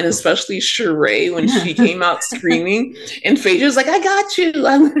freak out, and especially Sheree when she came out screaming, and Phaedra's like, "I got you,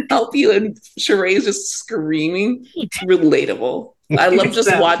 I'm gonna help you," and Sheree's just screaming. Relatable. I love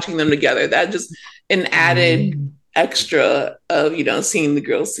just watching them together. That just an added extra of seeing the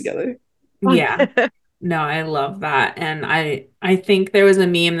girls together. Yeah. No, I love that. And I think there was a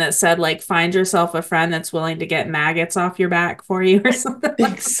meme that said, like, find yourself a friend that's willing to get maggots off your back for you or something.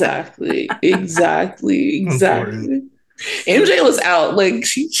 Exactly. MJ was out. Like,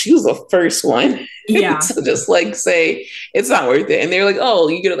 she was the first one. Yeah. to just, like, say, it's not worth it. And they're like, oh,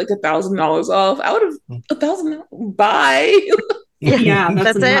 you get, like, $1,000 off. I would have, $1,000, bye. Yeah,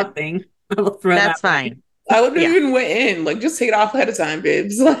 that's nothing. That's fine. I would have even went in, like, just take it off ahead of time,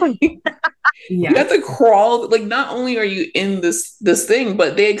 babes. Like, you have to crawl. Like, not only are you in this thing,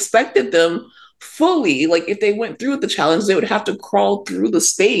 but they expected them fully. Like, if they went through with the challenge, they would have to crawl through the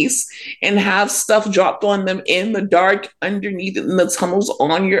space and have stuff dropped on them in the dark underneath in the tunnels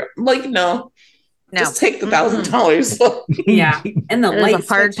on your. Like, no. Just take the $1,000. Yeah, and the light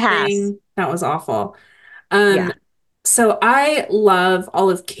hard pass. That was awful. Um, so I love all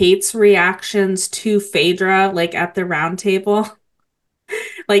of Kate's reactions to Phaedra, like at the round table.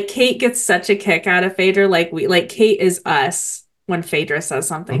 Like Kate gets such a kick out of Phaedra. Like Kate is us when Phaedra says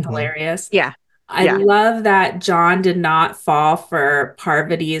something hilarious. Yeah. I love that John did not fall for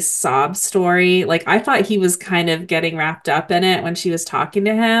Parvati's sob story. Like I thought he was kind of getting wrapped up in it when she was talking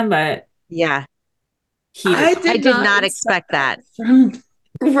to him, but yeah, I did not expect that.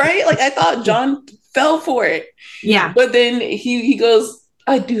 Right? Like I thought John fell for it. Yeah. But then he goes,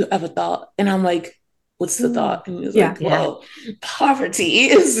 I do have a thought. And I'm like, what's the thought? And he's like, well, poverty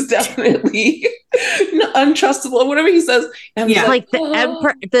is definitely untrustable or whatever he says. And yeah. Like the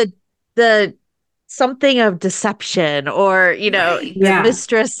emperor, the something of deception or, you know, the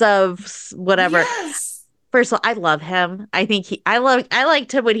mistress of whatever. Yes. First of all, I love him. I think I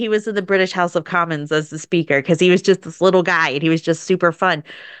liked him when he was in the British House of Commons as the speaker because he was just this little guy and he was just super fun.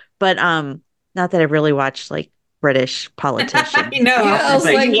 But not that I really watched like British politicians. I know. Yeah, I was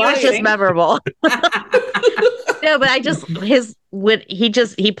like, he was just memorable. No, but I just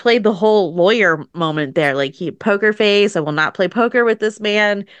he played the whole lawyer moment there. Like poker face. I will not play poker with this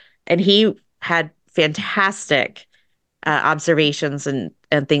man, and he had fantastic observations and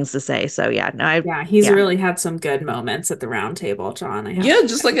things to say. So he's really had some good moments at the round table, John.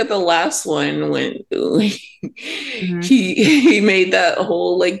 Just like at the last one when he made that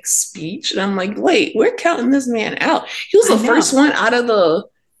whole like speech, and I'm like, wait, we're counting this man out. He was the first one out of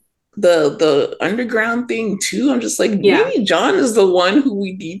the underground thing too. I'm just like, maybe John is the one who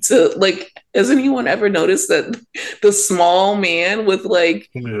we need to like. Has anyone ever noticed that the small man with like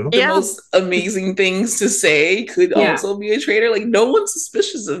the most amazing things to say could also be a traitor? Like no one's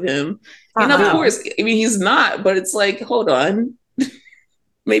suspicious of him. And of course, I mean he's not, but it's like, hold on.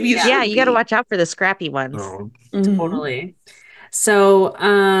 Maybe you got to watch out for the scrappy ones. Totally. So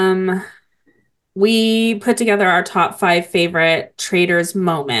we put together our top 5 favorite traitors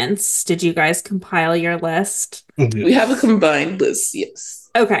moments. Did you guys compile your list? We have a combined list, yes.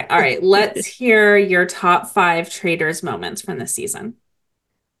 Okay, all right. Let's hear your top 5 traitors moments from this season.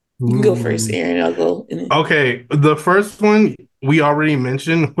 You can go first, Aaron. I'll go. Okay, the first one we already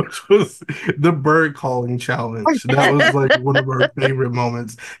mentioned, which was the bird calling challenge. That was like one of our favorite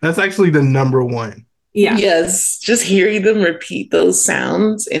moments. That's actually the number one. Yeah. Yes, just hearing them repeat those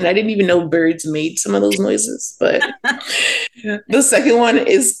sounds. And I didn't even know birds made some of those noises. But the second one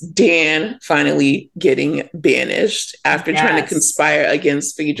is Dan finally getting banished after trying to conspire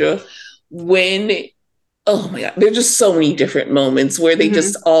against Phaedra. Oh my God, there's just so many different moments where they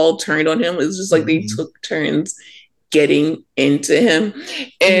just all turned on him. It's just like they took turns getting into him.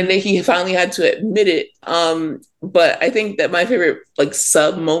 And he finally had to admit it. But I think that my favorite like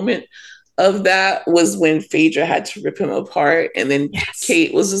sub moment of that was when Phaedra had to rip him apart, and then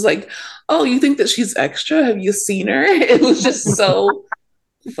Kate was just like, oh, you think that she's extra? Have you seen her? It was just so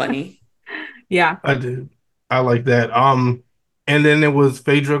funny. Yeah. I did. I like that. And then it was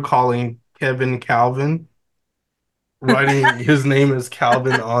Phaedra calling Kevin Calvin, writing his name as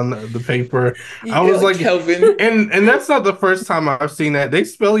Calvin on the paper. I was like, Kelvin. And that's not the first time I've seen that. They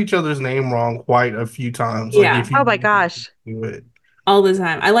spell each other's name wrong quite a few times. Yeah. Like, if you oh my gosh. do it. All the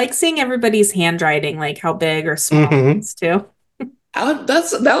time. I like seeing everybody's handwriting, like how big or small it's too.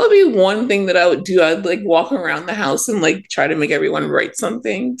 That would be one thing that I would do. I'd like walk around the house and like try to make everyone write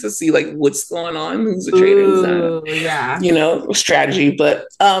something to see like what's going on, who's a traitor, who's not. Strategy. But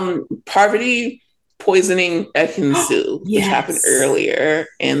Parvati poisoning Ekin-Su, which happened earlier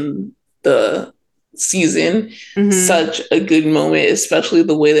in the season. Such a good moment, especially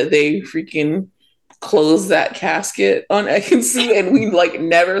the way that they freaking closed that casket on Ekin-Su and we like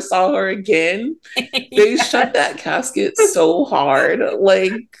never saw her again. They shut that casket so hard.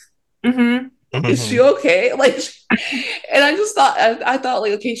 Like, is she okay? Like, and I just thought, I thought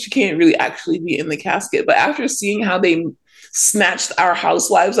like, okay, she can't really actually be in the casket. But after seeing how they snatched our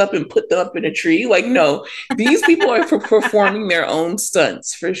housewives up and put them up in a tree, like, no, these people are performing their own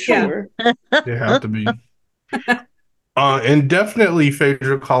stunts for sure. They have to be. And definitely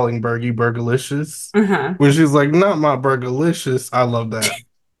Phaedra calling Bergie Burgalicious. When she's like, not my Burgalicious. I love that.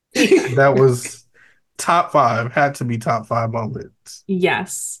 That was top 5. Had to be top 5 moments.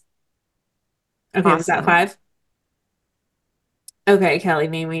 Yes. Okay, was that 5? Okay, Kelly,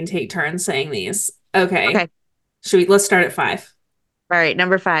 maybe we can take turns saying these. Okay. Let's start at 5. All right,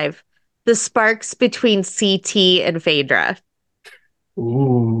 number 5. The sparks between CT and Phaedra.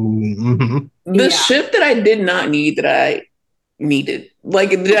 Ooh. The ship that I did not need that I needed. Like,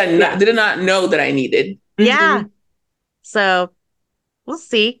 did not know that I needed. Yeah. So we'll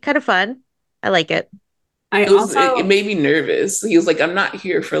see. Kind of fun. I like it. It made me nervous. He was like, I'm not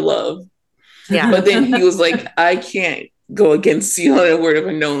here for love. Yeah. But then he was like, I can't go against you on a word of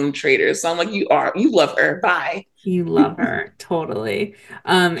a known traitor. So I'm like, you love her. Bye. You love her. Totally.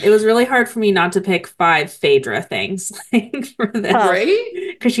 It was really hard for me not to pick 5 Phaedra things like for this.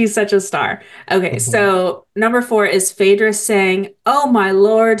 Right? Because she's such a star. Okay, so number 4 is Phaedra saying, "Oh my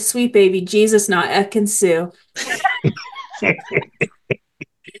Lord, sweet baby Jesus, not Ekansu."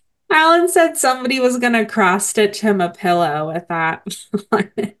 Alan said somebody was gonna cross stitch him a pillow with that on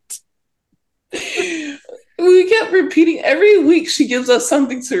it. We kept repeating every week. She gives us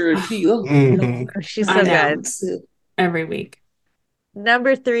something to repeat. Oh, She's I so know. good. Every week.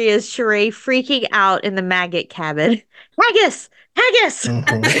 Number 3 is Sheree freaking out in the maggot cabin. Haggis! Haggis!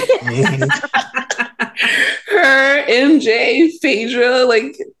 Her, MJ, Phaedra,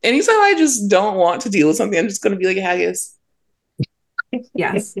 like anytime I just don't want to deal with something, I'm just gonna be like haggis.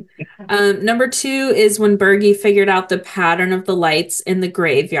 Yes. Number 2 is when Bergie figured out the pattern of the lights in the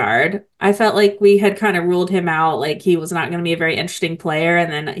graveyard. I felt like we had kind of ruled him out, like he was not going to be a very interesting player.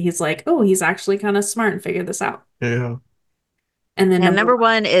 And then he's like, oh, he's actually kind of smart and figured this out. Yeah. And then number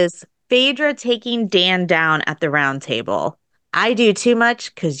 1 is Phaedra taking Dan down at the round table. I do too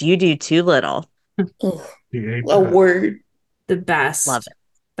much because you do too little. Oh, a word. The best. Love it.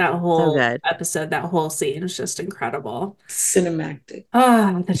 That whole So episode, that whole scene is just incredible. Cinematic.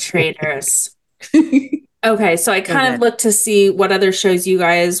 Oh, the traitors. Okay, so I kind of looked to see what other shows you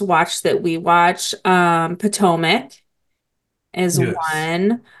guys watch that we watch. Potomac is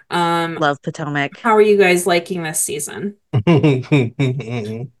one. Love Potomac. How are you guys liking this season?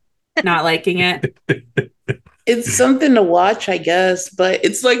 Not liking it? It's something to watch, I guess, but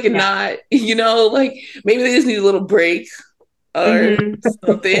it's like not, like maybe they just need a little break or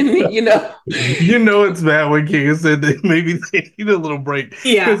something, You know it's bad when King said that maybe they need a little break.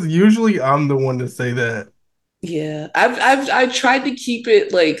 Yeah. Because usually I'm the one to say that. Yeah. I've tried to keep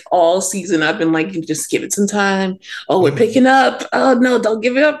it like all season. I've been like, just give it some time. Oh, we're picking up. Oh no, don't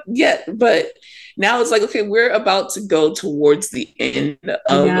give it up yet. But now it's like, okay, we're about to go towards the end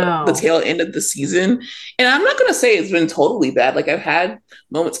of the tail end of the season. And I'm not gonna say it's been totally bad. Like I've had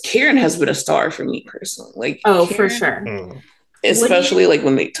moments. Karen has been a star for me personally. Like Karen, for sure. Especially like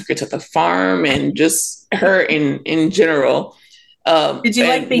when they took her to the farm and just her in general. Did you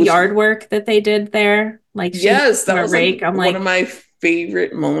like the yard work that they did there? Like yes, that was rake. I'm one of my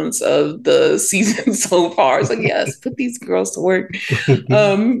favorite moments of the season so far. It's like, yes, put these girls to work.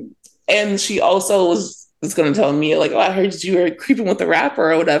 And she also was going to tell me like, oh, I heard you were creeping with the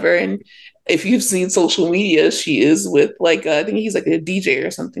rapper or whatever. And if you've seen social media, she is with like, I think he's like a DJ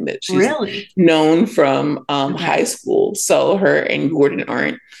or something that she's known from high school. So her and Gordon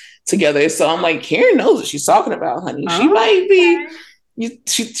aren't together. So I'm like, Karen knows what she's talking about, honey. She might be,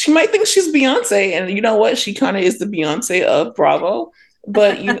 she might think she's Beyonce. And you know what? She kind of is the Beyonce of Bravo.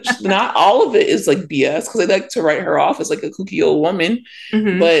 But not all of it is like BS because they like to write her off as like a kooky old woman.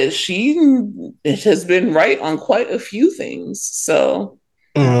 But she has been right on quite a few things. So,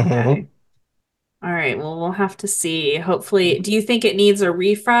 okay. All right. Well, we'll have to see. Hopefully, do you think it needs a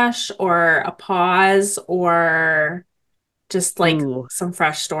refresh or a pause or just like some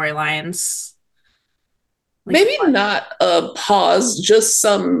fresh storylines? Like maybe not a pause, just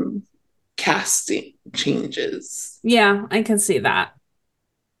some casting changes. Yeah, I can see that.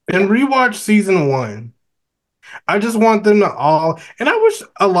 And rewatch season 1. I just want them to all, and I wish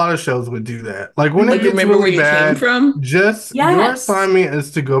a lot of shows would do that. Like when it gets really bad, just your assignment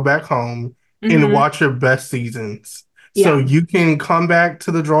is to go back home and watch your best seasons. So you can come back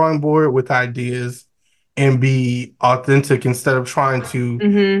to the drawing board with ideas and be authentic instead of trying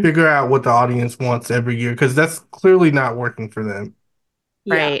to figure out what the audience wants every year, because that's clearly not working for them.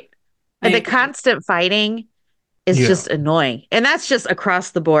 Right. And the constant fighting is just annoying. And that's just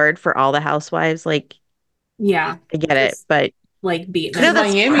across the board for all the housewives. Like, I get it, but like beating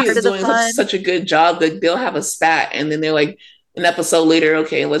Miami is doing such a good job that they'll have a spat and then they're like an episode later,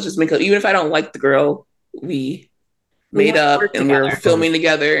 okay, let's just make up. Even if I don't like the girl, we made up and we're filming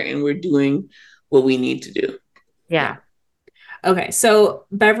together and we're doing what we need to do. Yeah. Okay, so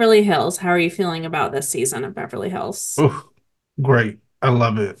Beverly Hills, how are you feeling about this season of Beverly Hills? Oof, great. I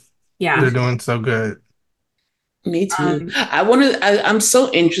love it. Yeah. They're doing so good. Me too. I'm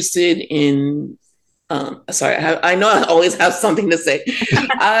so interested in sorry, I know I always have something to say.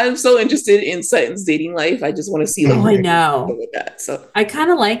 I'm so interested in Sutton's dating life. I just want to see like I know with that. So I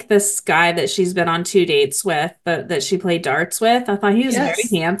kind of like this guy that she's been on 2 dates with, that she played darts with. I thought he was very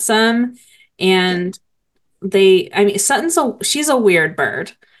handsome, and she's a weird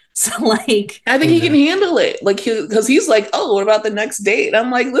bird. So like, I think he can handle it. Like, because he's like, oh, what about the next date? I'm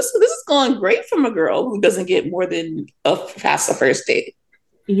like, listen, this is going great from a girl who doesn't get more than past the first date.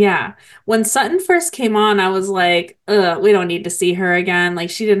 Yeah. When Sutton first came on, I was like, ugh, we don't need to see her again. Like,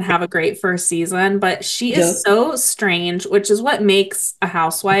 she didn't have a great first season, but she is Yep. so strange, which is what makes a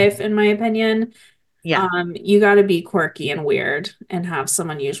housewife, in my opinion. Yeah. You got to be quirky and weird and have some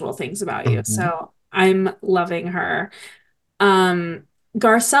unusual things about you. Mhm. So I'm loving her.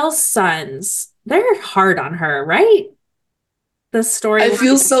 Garcelle's sons, they're hard on her, right? The I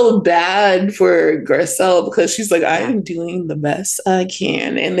feel storyline. so bad for Garcelle because she's like, I Yeah. am doing the best I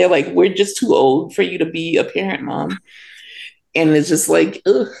can. And they're like, we're just too old for you to be a parent, mom. And it's just like,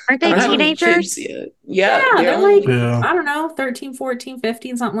 ugh, Aren't I they don't have any kids teenagers? yet. Yeah, Yeah, they're they're like, only, Yeah. I don't know, 13, 14,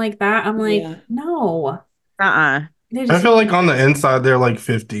 15, something like that. I'm like, yeah. no, Uh-uh. they I just, feel like on the inside they're like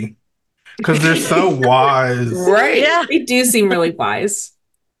 50 because they're so wise. Right, Yeah. they do seem really wise.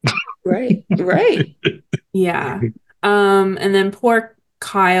 right. Yeah. And then poor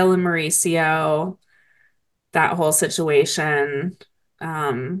Kyle and Mauricio, that whole situation.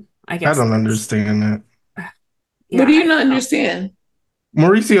 I I guess don't that's, understand that. What yeah, do you not I understand?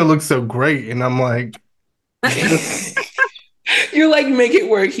 Mauricio looks so great, and I'm like, don't know. just You're like, make it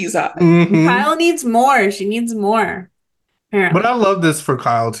work. He's hot. hmm. Kyle needs more. She needs more, But apparently. I love this for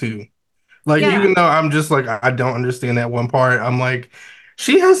Kyle too. Like, Yeah. even though I'm just like, I don't understand that one part, I'm like,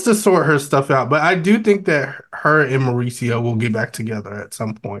 she has to sort her stuff out. But I do think that her and Mauricio will get back together at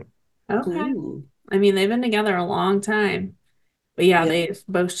some point. Okay. Ooh. I mean, they've been together a long time. But yeah, Yep. they've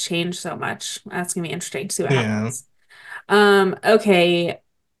both changed so much. That's gonna be interesting to see what Yeah. happens. Okay.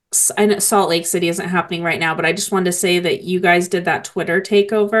 I know Salt Lake City isn't happening right now, but I just wanted to say that you guys did that Twitter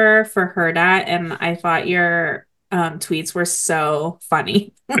takeover for Herdat, and I thought your tweets were so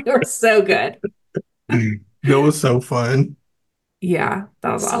funny. They were so good. That was so fun. Yeah,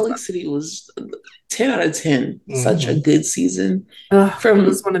 that was Salt Lake awesome. City was 10 out of 10. Such a Hmm. good season Ugh, it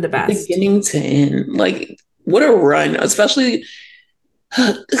was from one of the best. beginning to end. Like, what a run, especially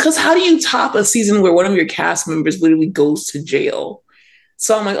because how do you top a season where one of your cast members literally goes to jail?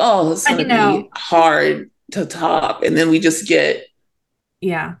 So I'm like, oh, it's I going to be know. hard to top. And then we just get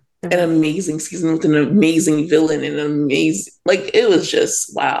Yeah, they an were. amazing season with an amazing villain and an amazing, like, it was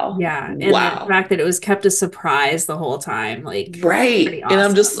just wow. Yeah, and the Wow. fact that it was kept a surprise the whole time, like Right. pretty And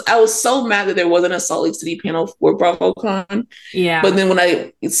awesome. I was so mad that there wasn't a Salt Lake City panel for BravoCon. But Yeah, then when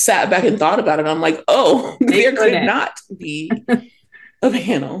I sat back and thought about it, I'm like, oh, they there could couldn't. not be a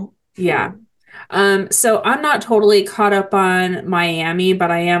panel Yeah. for. So I'm not totally caught up on Miami, but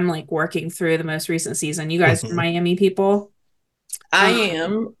I am like working through the most recent season. You guys are Hmm. Miami people? I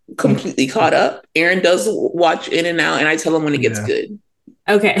Um, am completely caught up. Aaron does watch in and out, and I tell him when it gets Yeah. good.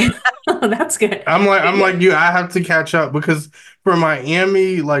 okay. That's good. I'm Yeah. like you. I have to catch up because for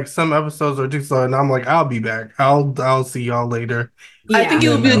Miami, like some episodes are too slow, and I'm like, I'll be back. I'll see y'all later. I think Yeah. it You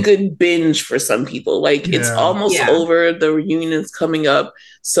would be a know. good binge for some people. Like it's Yeah. almost Yeah. over. The reunion is coming up.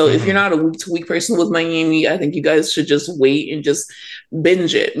 So if you're Hmm. not a week to week person with Miami, I think you guys should just wait and just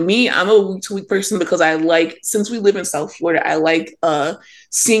binge it. Me, I'm a week to week person because I like, since we live in South Florida, I like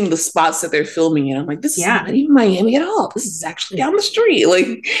seeing the spots that they're filming in. I'm like, this is Yeah. not even Miami at all. This is actually down the street.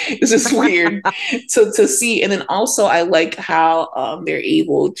 Like it's just weird to see. And then also I like how they're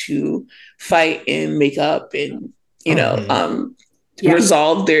able to fight and make up and you know Hmm. Yeah.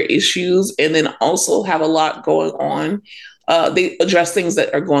 resolve their issues and then also have a lot going on. They address things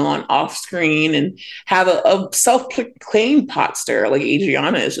that are going on off screen and have a self-proclaimed pot stirrer. Like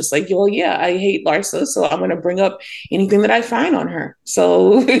Adriana is just like, well, yeah, I hate Larsa, so I'm going to bring up anything that I find on her.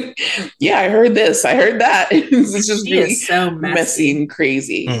 So, yeah, I heard this, I heard that. It's just She really is so messy messy. and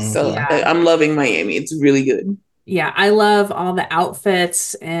crazy. So, Hmm. Yeah. I'm loving Miami. It's really good. Yeah. I love all the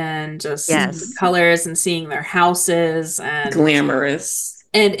outfits and just the Yes. colors and seeing their houses Glamorous.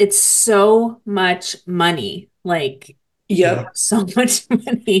 and it's so much money. Like they Yep. have so much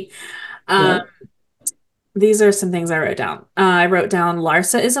money. Um, Yep. these are some things I wrote down. I wrote down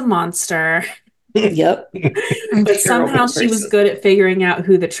Larsa is a monster, Yep. but somehow Terrible she was person. good at figuring out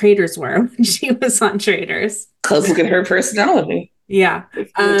who the traitors were when she was on Traitors. Because look at her personality. Yeah.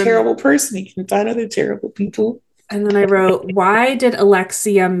 If you're a Um, terrible person, you can find other terrible people. and then I wrote, why did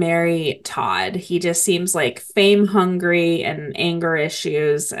Alexia marry Todd? He just seems like fame hungry and anger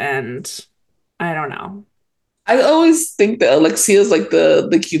issues, and I don't know. I always think that Alexia is like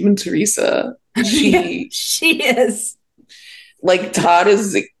the Cuban Teresa. Yeah, She she is. like Todd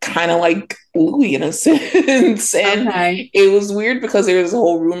is kind of like Louis in a sense. And Okay. it was weird because there was a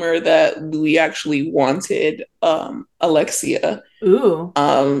whole rumor that Louis actually wanted Alexia. Ooh.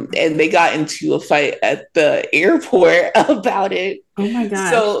 And they got into a fight at the airport about it. Oh my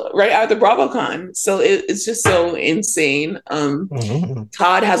gosh. So right after BravoCon. So it's just so insane. Hmm.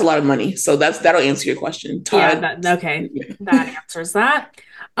 Todd has a lot of money. So that'll answer your question. Yeah, Todd. okay. That answers that.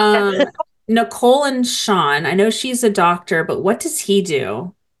 Um, Nicole and Sean, I know she's a doctor, but what does he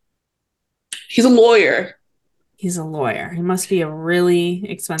do? He's a lawyer He's a lawyer. He must be a really to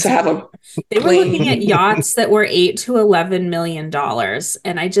expensive. have a They were looking at plane. yachts that were $8 to $11 million,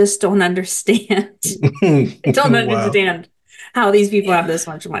 and I just don't understand. I don't Wow. understand how these people have this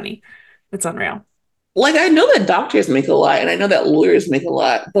much money. It's unreal. Like, I know that doctors make a lot and I know that lawyers make a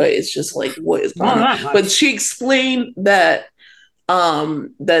lot, but it's just like, what is Not going on? that But much. she explained that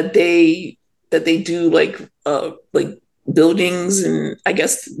that they do like buildings, and I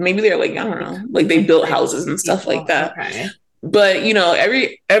guess maybe they're like, I don't know, like they Like built rich houses and stuff like people. that. Okay. But you know,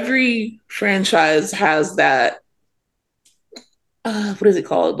 every franchise has that what is it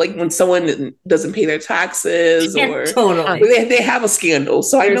called? Like when someone doesn't pay their taxes, Yeah, or totally. they have a scandal.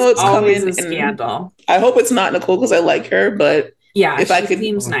 So I There's know it's always coming, a and scandal. I hope it's not Nicole because I like her. But Yeah, if I she could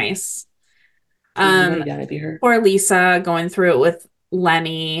seems nice. money down, it'd be her. Poor Lisa going through it with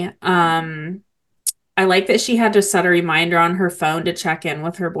Lenny. I like that she had to set a reminder on her phone to check in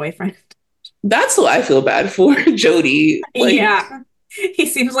with her boyfriend. That's who I feel bad for, Jody. Like, Yeah. He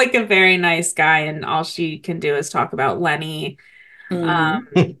seems like a very nice guy, and all she can do is talk about Lenny. mhm. Um,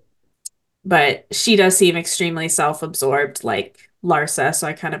 but she does seem extremely self-absorbed, like Larsa, so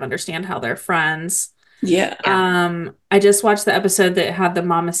I kind of understand how they're friends. Yeah. I just watched the episode that had the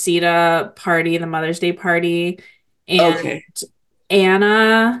Mamacita party, the Mother's Day party, and Okay.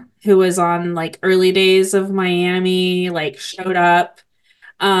 Anna, who was on like early days of Miami, like showed up.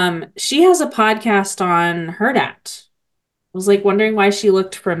 She has a podcast on Her Dat. I was like wondering why she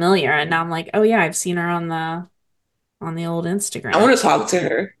looked familiar, and now I'm like, oh yeah, I've seen her on the old I Instagram. want to talk to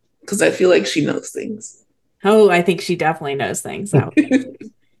her because I feel like she knows things. Oh, I think she definitely knows things. That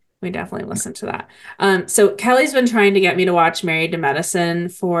we definitely listen to that. So Kelly's been trying to get me to watch Married to Medicine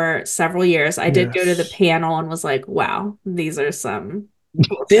for several years. I did go to the Yes. panel and was like, wow, these are some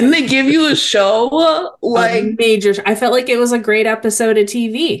cool Didn't shows. they give you a show? A Like, major, I felt like it was a great episode of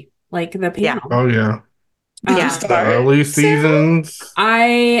TV, like the Yeah. panel. Oh yeah. did you Yeah. The start, early Sarah? seasons.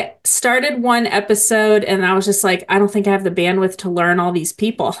 I started one episode and I was just like, I don't think I have the bandwidth to learn all these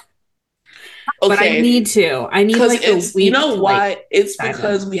people, but I Okay. need to. I need Because like a it's, you week know to like why? It's dive in.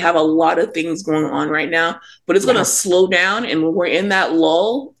 because we have a lot of things going on right now, but it's going Yeah. to slow down. And when we're in that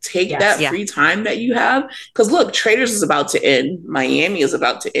lull, take that Yes. Yeah. free time that you have. Because look, Traders is about to end, Miami is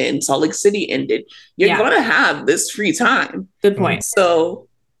about to end, Salt Lake City ended. You're Yeah. going to have this free time. Good point. So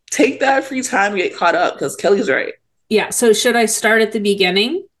take that free time, get caught up because Kelly's right. Yeah. So should I start at the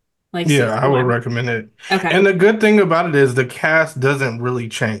beginning? Like Yeah, season I would one? recommend it. Okay. And the good thing about it is the cast doesn't really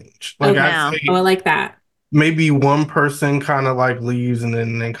change. Like Okay. I'd No. Oh, I say like that. maybe one person kind of like leaves and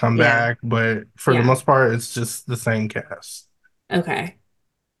then they come Yeah. back, but for the Yeah. most part, it's just the same cast. Okay.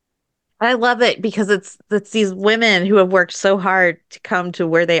 I love it because it's these women who have worked so hard to come to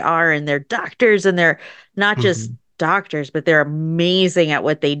where they are, and they're doctors, and they're not just Mhm. doctors, but they're amazing at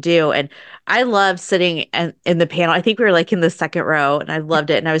what they do. And I love sitting in the panel. I think we were like in the second row, and I loved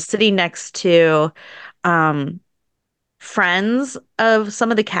it. And I was sitting next to um friends of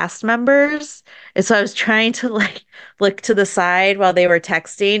some of the cast members. And so I was trying to like look to the side while they were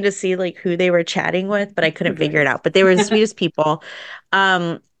texting to see like who they were chatting with, but I couldn't figure it out. But they were the sweetest people.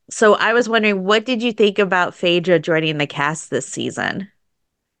 Um, so I was wondering, what did you think about Phaedra joining the cast this season?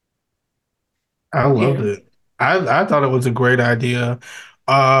 I loved Yeah. it. I thought it was a great idea.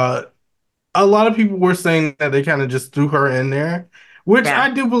 Uh a lot of people were saying that they kind of just threw her in there, which Yeah.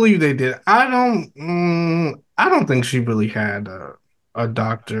 I do believe they did. I don't think she really had a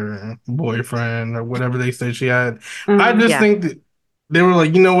doctor boyfriend or whatever they said she had. I just Yeah. think that they were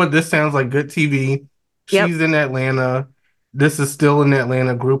like, you know what, this sounds like good TV. Yep. She's in Atlanta. This is still an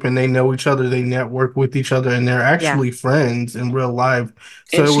Atlanta group, and they know each other. They network with each other, and they're Yeah. actually friends in real life.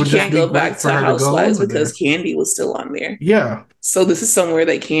 So And it she would just can't be go great back for to her to go Housewives over because there. Candy was still on there. Yeah. So this is somewhere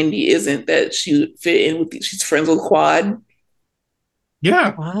that Candy isn't, that she would fit in with. She's friends with Quad.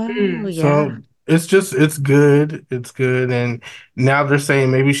 Yeah. Oh, yeah. So it's good. It's good. And now they're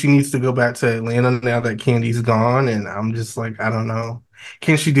saying maybe she needs to go back to Atlanta now that Candy's gone. And I'm just like, I don't know.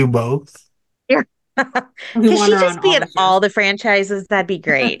 Can she do both? Yeah. We Can want she her on just be all in the all shows. the franchises? That'd be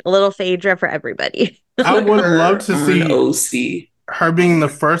great. A little Phaedra for everybody. I Put would love her to on see OC. her being the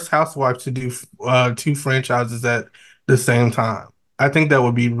first housewife to do two franchises at the same time. I think that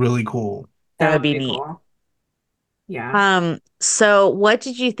would be really cool. That That would would be be neat. cool. Yeah. So what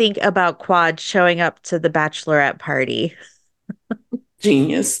did you think about Quad showing up to the bachelorette party?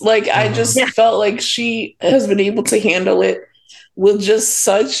 Genius. Like, I Mhm. just felt like she has been able to handle it with just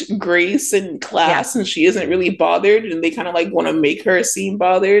such grace and Yeah. class, and she isn't really bothered, and they kind of like want to make her seem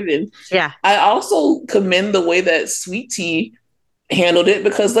bothered. And Yeah. I also commend the way that Sweet Tea handled it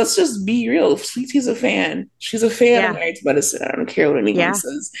because let's just be real. Sweet Tea's a fan. She's a fan of Married to Medicine. I don't care what anyone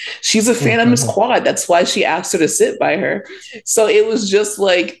says. She's a fan of Miss Quad. That's why she asked her to sit by her. So it was just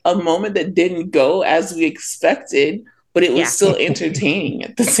like a moment that didn't go as we expected, but it was still entertaining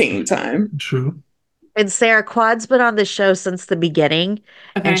at the same time. True. And Sarah, Quad's been on the show since the beginning,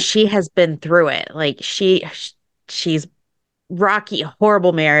 and she has been through it. Like she's rocky,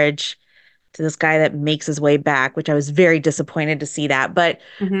 horrible marriage to this guy that makes his way back, which I was very disappointed to see that. But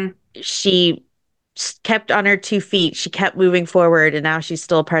she kept on her 2 feet. She kept moving forward, and now she's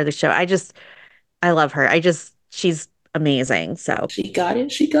still a part of the show. I love her. She's amazing. So she got it.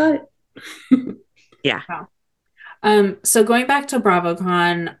 She got it. Yeah. Wow. So going back to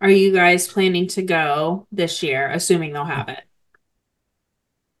BravoCon, are you guys planning to go this year, assuming they'll have it?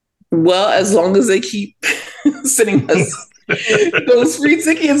 Well, as long as they keep sending us those free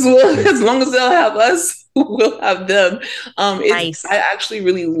tickets, as long as they'll have us, we'll have them. Nice. I actually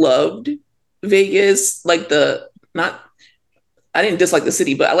really loved Vegas. I didn't dislike the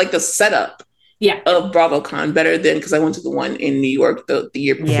city, but I like the setup of BravoCon better than because I went to the one in New York the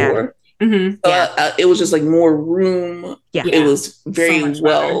year before. It was just like more room. It was very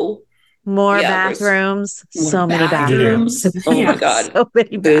well. More bathrooms. So many bathrooms. Oh my God. So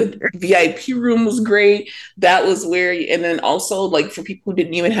many bathrooms. The VIP room was great. That was where, and then also like for people who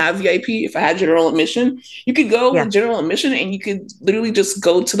didn't even have VIP, if I had general admission, you could go with general admission and you could literally just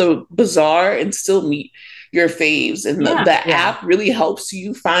go to the bazaar and still meet your faves. And the app really helps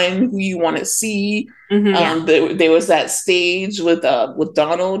you find who you want to see. There was that stage with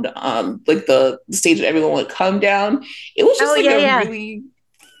Donald, like the stage that everyone would come down. It was just a really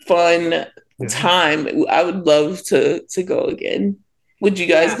fun time. I would love to go again. Would you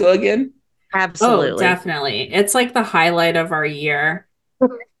guys go again? Absolutely. Oh, definitely. It's like the highlight of our year.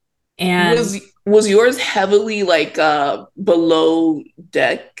 And was yours heavily like below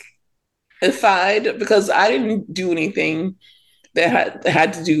deck-ified? Because I didn't do anything that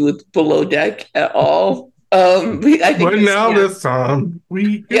had to do with below deck at all. I think this time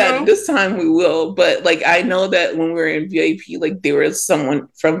this time we will. But like I know that when we were in VIP, like there was someone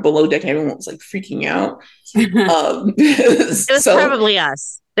from below deck and everyone was like freaking out. It was probably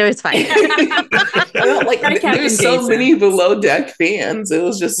us. It was fine. There's so many below deck fans. It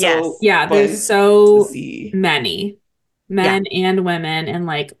was just so there's so many men and women and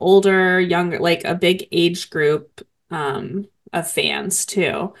like older, younger, like a big age group of fans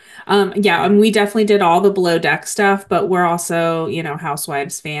too. And we definitely did all the below deck stuff, but we're also,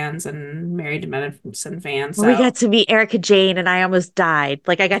 Housewives fans and Married to Medicine fans. So. We got to meet Erica Jane and I almost died.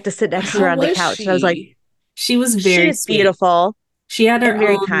 Like I got to sit next to her on the couch. I was like, she was very beautiful. She had her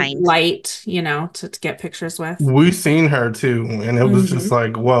very own kind light, to get pictures with. We've seen her too, and it was just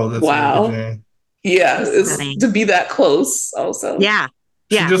like, whoa, that's wow. Yeah, it's to be that close also. Yeah.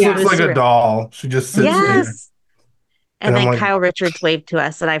 She just looks like a doll. She just sits there. And then Kyle Richards waved to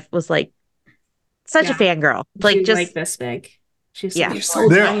us, and I was like, such a fangirl. Like, she's just like this big. She's so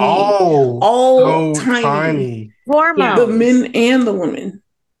they're tiny. all so tiny. Hormones. The men and the women.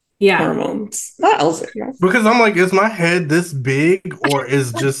 Yeah. Hormones. Not Elsa. Because I'm like, is my head this big, or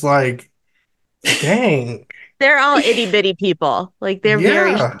is just like, dang. They're all itty bitty people. Like they're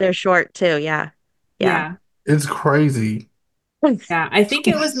they're short too. Yeah. It's crazy. Yeah, I think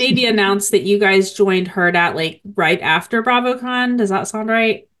it was maybe announced that you guys joined Herd at like right after BravoCon. Does that sound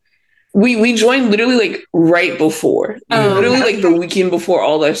right? We joined literally like right before. Like the weekend before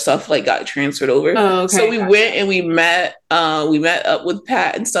all their stuff like got transferred over. Oh, okay. So we went and we met up with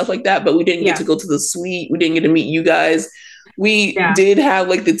Pat and stuff like that, but we didn't get to go to the suite. We didn't get to meet you guys. We did have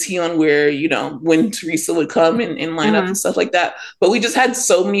like the tea on where, when Teresa would come and line up and stuff like that. But we just had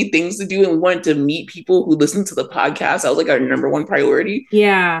so many things to do and we wanted to meet people who listened to the podcast. That was like our number one priority.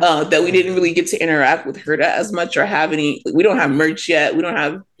 Yeah. That we didn't really get to interact with Herda as much or have any, we don't have merch yet. We don't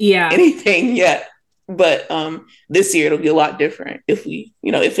have anything yet. But this year it'll be a lot different if we,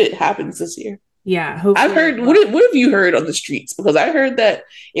 if it happens this year. Yeah, I've heard. What have you heard on the streets? Because I heard that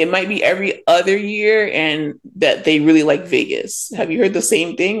it might be every other year, and that they really like Vegas. Have you heard the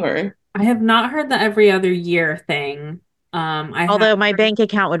same thing, or? I have not heard the every other year thing. Although my bank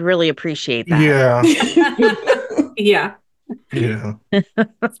account would really appreciate that. Yeah. Yeah,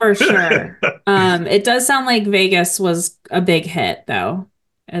 for sure. It does sound like Vegas was a big hit, though,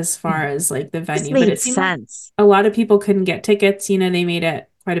 as far as like the venue. But it sense. Like a lot of people couldn't get tickets. They made it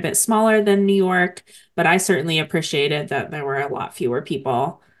quite a bit smaller than New York, but I certainly appreciated that there were a lot fewer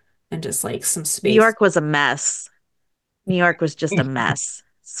people and just like some space. New York was a mess. New York was just a mess.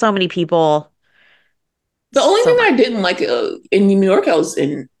 So many people. The only thing I didn't like in New York, I was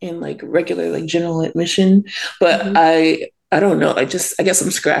in like regular like general admission, but I I don't know. I guess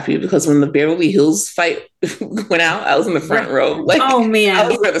I'm scrappy because when the Beverly Hills fight went out, I was in the front row. Like, oh man, I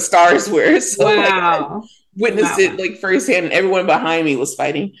was where the stars were. So like, I wow. witnessed Wow. it like firsthand, and everyone behind me was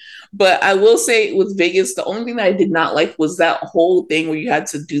fighting. But I will say with Vegas, the only thing that I did not like was that whole thing where you had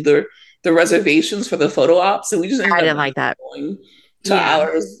to do the reservations for the photo ops, and we just ended I up didn't like that. going to Yeah.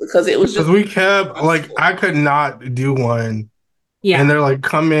 ours because it was Because just we kept like I could not do one. Yeah. And they're like,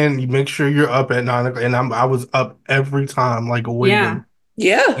 come in, you make sure you're up at 9 o'clock. And I was up every time, like Yeah. waiting.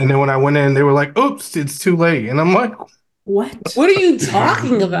 yeah. And then when I went in, they were like, oops, it's too late. And I'm like, What? What are you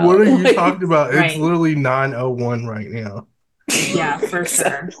talking what about? are you Like, talking about? It's Right. literally 9:01 right now. Yeah, for sure.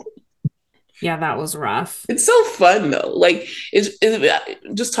 Exactly. Yeah, that was rough. It's so fun though. Like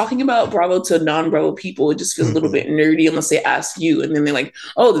just talking about Bravo to non-Bravo people. It just feels a little bit nerdy unless they ask you, and then they're like,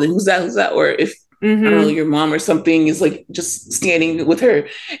 "Oh, then who's that? Who's that?" Or if I don't know, Mm-hmm. your mom or something is like just standing with her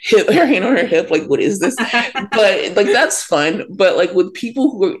hand on her hip, like, "What is this?" But like that's fun. But like with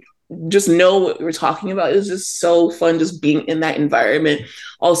people who just know what we're talking about, it's just so fun just being in that environment.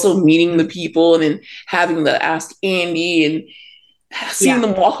 Also meeting the people and then having the Ask Andy and seeing Yeah.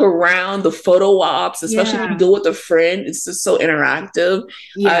 them walk around, the photo ops, especially when you Yeah. go with a friend, it's just so interactive. I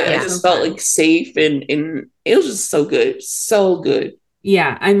Yeah. just So felt fun. like safe and it was just so good. So good.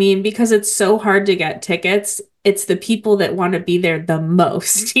 Yeah. I mean, because it's so hard to get tickets, it's the people that want to be there the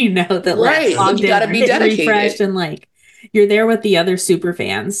most, that like Right. Like logged you in gotta or be hit refresh dedicated. and like you're there with the other super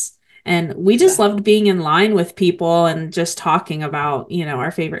fans. And we just Exactly. loved being in line with people and just talking about,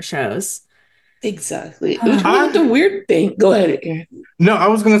 our favorite shows. Exactly. It was the I weird thing. Go ahead, Aaron. No, I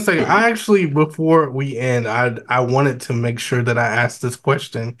was gonna say I actually before we end, I wanted to make sure that I asked this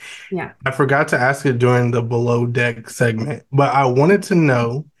question. Yeah. I forgot to ask it during the below deck segment, but I wanted to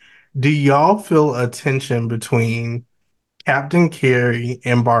know, do y'all feel a tension between Captain Carey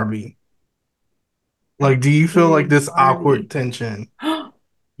and Barbie? Like, do you feel like And this awkward Barbie. tension?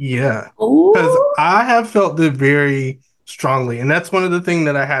 Yeah. Because Oh, I have felt it very strongly. And that's one of the things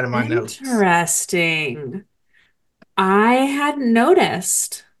that I had in my notes. Interesting. I hadn't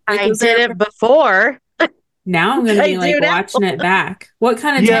noticed. Like, I was there? did it before. Now I'm gonna I be like do now. watching it back. What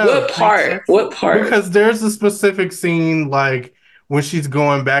kind of Yeah, tension? what Like part? What sexual? part? because there's a specific scene like when she's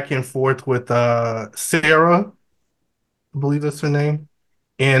going back and forth with Sarah, I believe that's her name.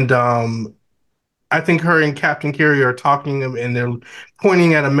 And I think her and Captain Carey are talking and they're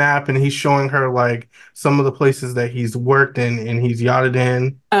pointing at a map and he's showing her like some of the places that he's worked in and he's yachted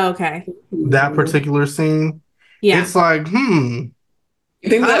in. Oh, okay. That particular scene, Yeah. it's like, You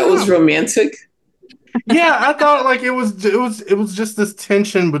think I that don't was know. romantic? Yeah, I thought like it was just this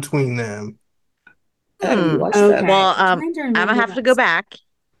tension between them. I haven't Hmm. watched that. Okay. Well, I'm trying to I'm gonna remember have to that. go back.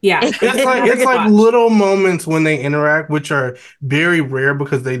 Yeah, It's like definitely have it's to like watch. little moments when they interact, which are very rare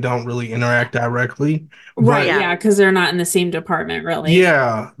because they don't really interact directly. Right, But Yeah. yeah, because they're not in the same department, really.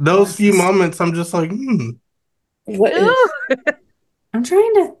 yeah, those few Unless moments, I'm just like, What Ooh. if? I'm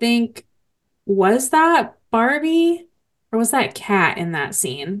trying to think, was that Barbie or was that Cat in that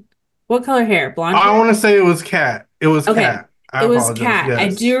scene? What color hair? Blonde I hair? want to say it was Cat. It was Okay. Cat. I It was apologize. Cat. I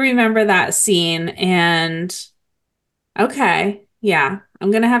do Yes. remember that scene and okay. Yeah. I'm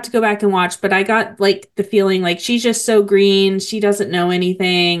gonna have to go back and watch, but I got like the feeling like she's just so green, she doesn't know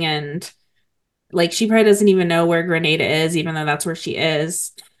anything, and like she probably doesn't even know where Grenada is, even though that's where she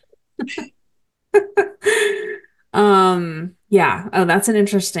is. Yeah. Oh, that's an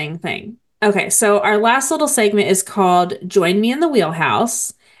interesting thing. Okay, so our last little segment is called Join Me in the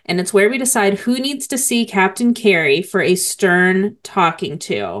Wheelhouse, and it's where we decide who needs to see Captain Carey for a stern talking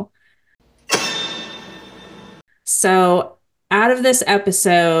to. So, out of this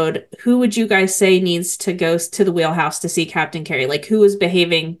episode, who would you guys say needs to go to the wheelhouse to see Captain Carey? Like, who is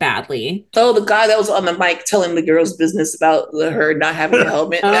behaving badly? Oh, the guy that was on the mic telling the girl's business about her not having a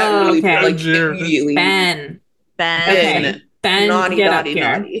helmet. That Oh, really okay. like Jared. immediately. Ben. Ben. Ben, Okay. Ben, naughty, get up naughty,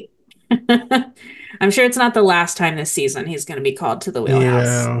 here. naughty. I'm sure it's not the last time this season he's going to be called to the wheelhouse.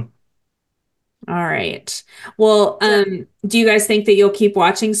 Yeah. All right. Well, do you guys think that you'll keep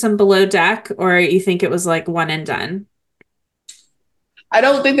watching some Below Deck, or you think it was like one and done? I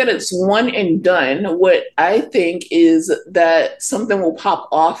don't think that it's one and done. What I think is that something will pop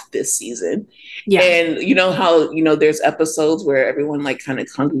off this season. Yeah. And you know how, there's episodes where everyone like kind of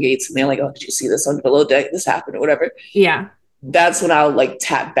congregates and they're like, oh, did you see this on Below Deck? This happened or whatever. Yeah. That's when I'll like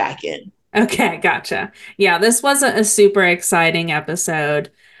tap back in. Okay, gotcha. Yeah, this wasn't a super exciting episode.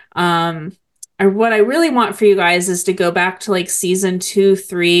 What I really want for you guys is to go back to like season 2,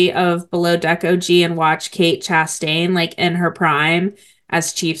 3 of Below Deck OG and watch Kate Chastain like in her prime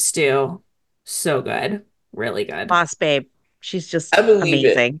as Chief Stew. So good. Really good. Boss babe. She's just I believe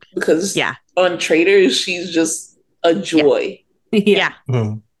it amazing. because Yeah. on Traders, she's just a joy. Yeah.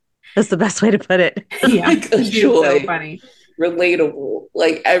 That's the best way to put it. Yeah. Like a She's joy. so funny. Relatable,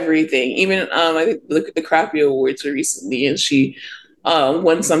 like everything. Even I think the Crappy Awards were recently, and she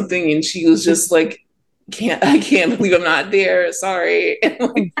won something, and she was just like, I can't believe I'm not there. Sorry. And,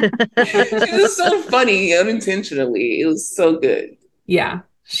 like, she was so funny unintentionally. It was so good. Yeah.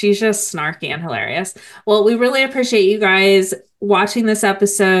 She's just snarky and hilarious. Well, we really appreciate you guys watching this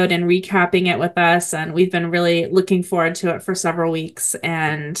episode and recapping it with us. And we've been really looking forward to it for several weeks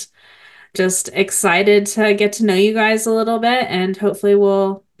and just excited to get to know you guys a little bit. And hopefully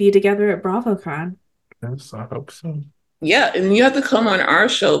we'll be together at BravoCon. Yes, I hope so. Yeah, and you have to come on our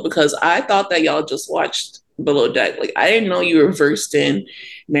show because I thought that y'all just watched Below Deck. Like, I didn't know you were versed in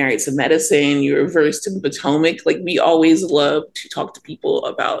Married to Medicine. You were versed in Potomac. Like, we always love to talk to people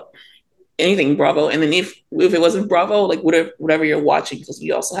about anything Bravo. And then if it wasn't Bravo, like whatever you're watching, because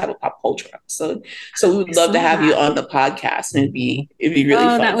we also have a pop culture episode. So we would love to have you on the podcast, and it'd be really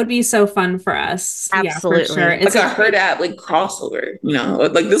fun. That would be so fun for us. Absolutely. Yeah, for sure. It's like a Heard App like crossover,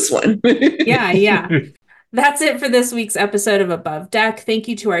 like this one. Yeah. That's it for this week's episode of Above Deck. Thank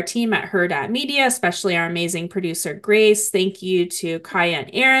you to our team at Heard At Media, especially our amazing producer, Grace. Thank you to Kaya and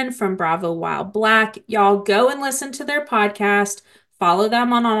Aaron from Bravo Wild Black. Y'all go and listen to their podcast. Follow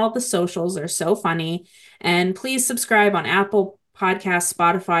them on all the socials. They're so funny. And please subscribe on Apple Podcasts,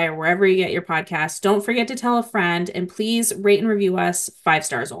 Spotify, or wherever you get your podcasts. Don't forget to tell a friend, and please rate and review us 5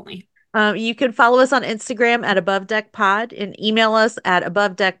 stars only. You can follow us on Instagram at Above Deck Pod and email us at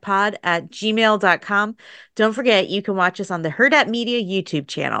abovedeckpod@gmail.com. Don't forget, you can watch us on the Heard At Media YouTube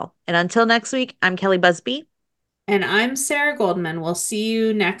channel. And until next week, I'm Kelly Busby. And I'm Sarah Goldman. We'll see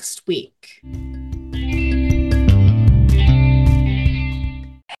you next week.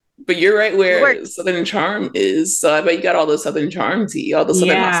 But you're right where Southern Charm is. So I bet you got all the Southern Charm tea, all the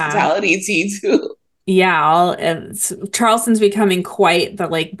Southern hospitality tea too. Yeah, Charleston's becoming quite the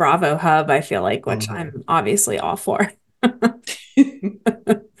like Bravo hub, I feel like, which I'm obviously all for.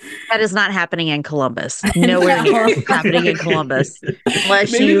 That is not happening in Columbus. Nowhere near happening in Columbus.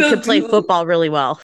 Unless you could play football really well.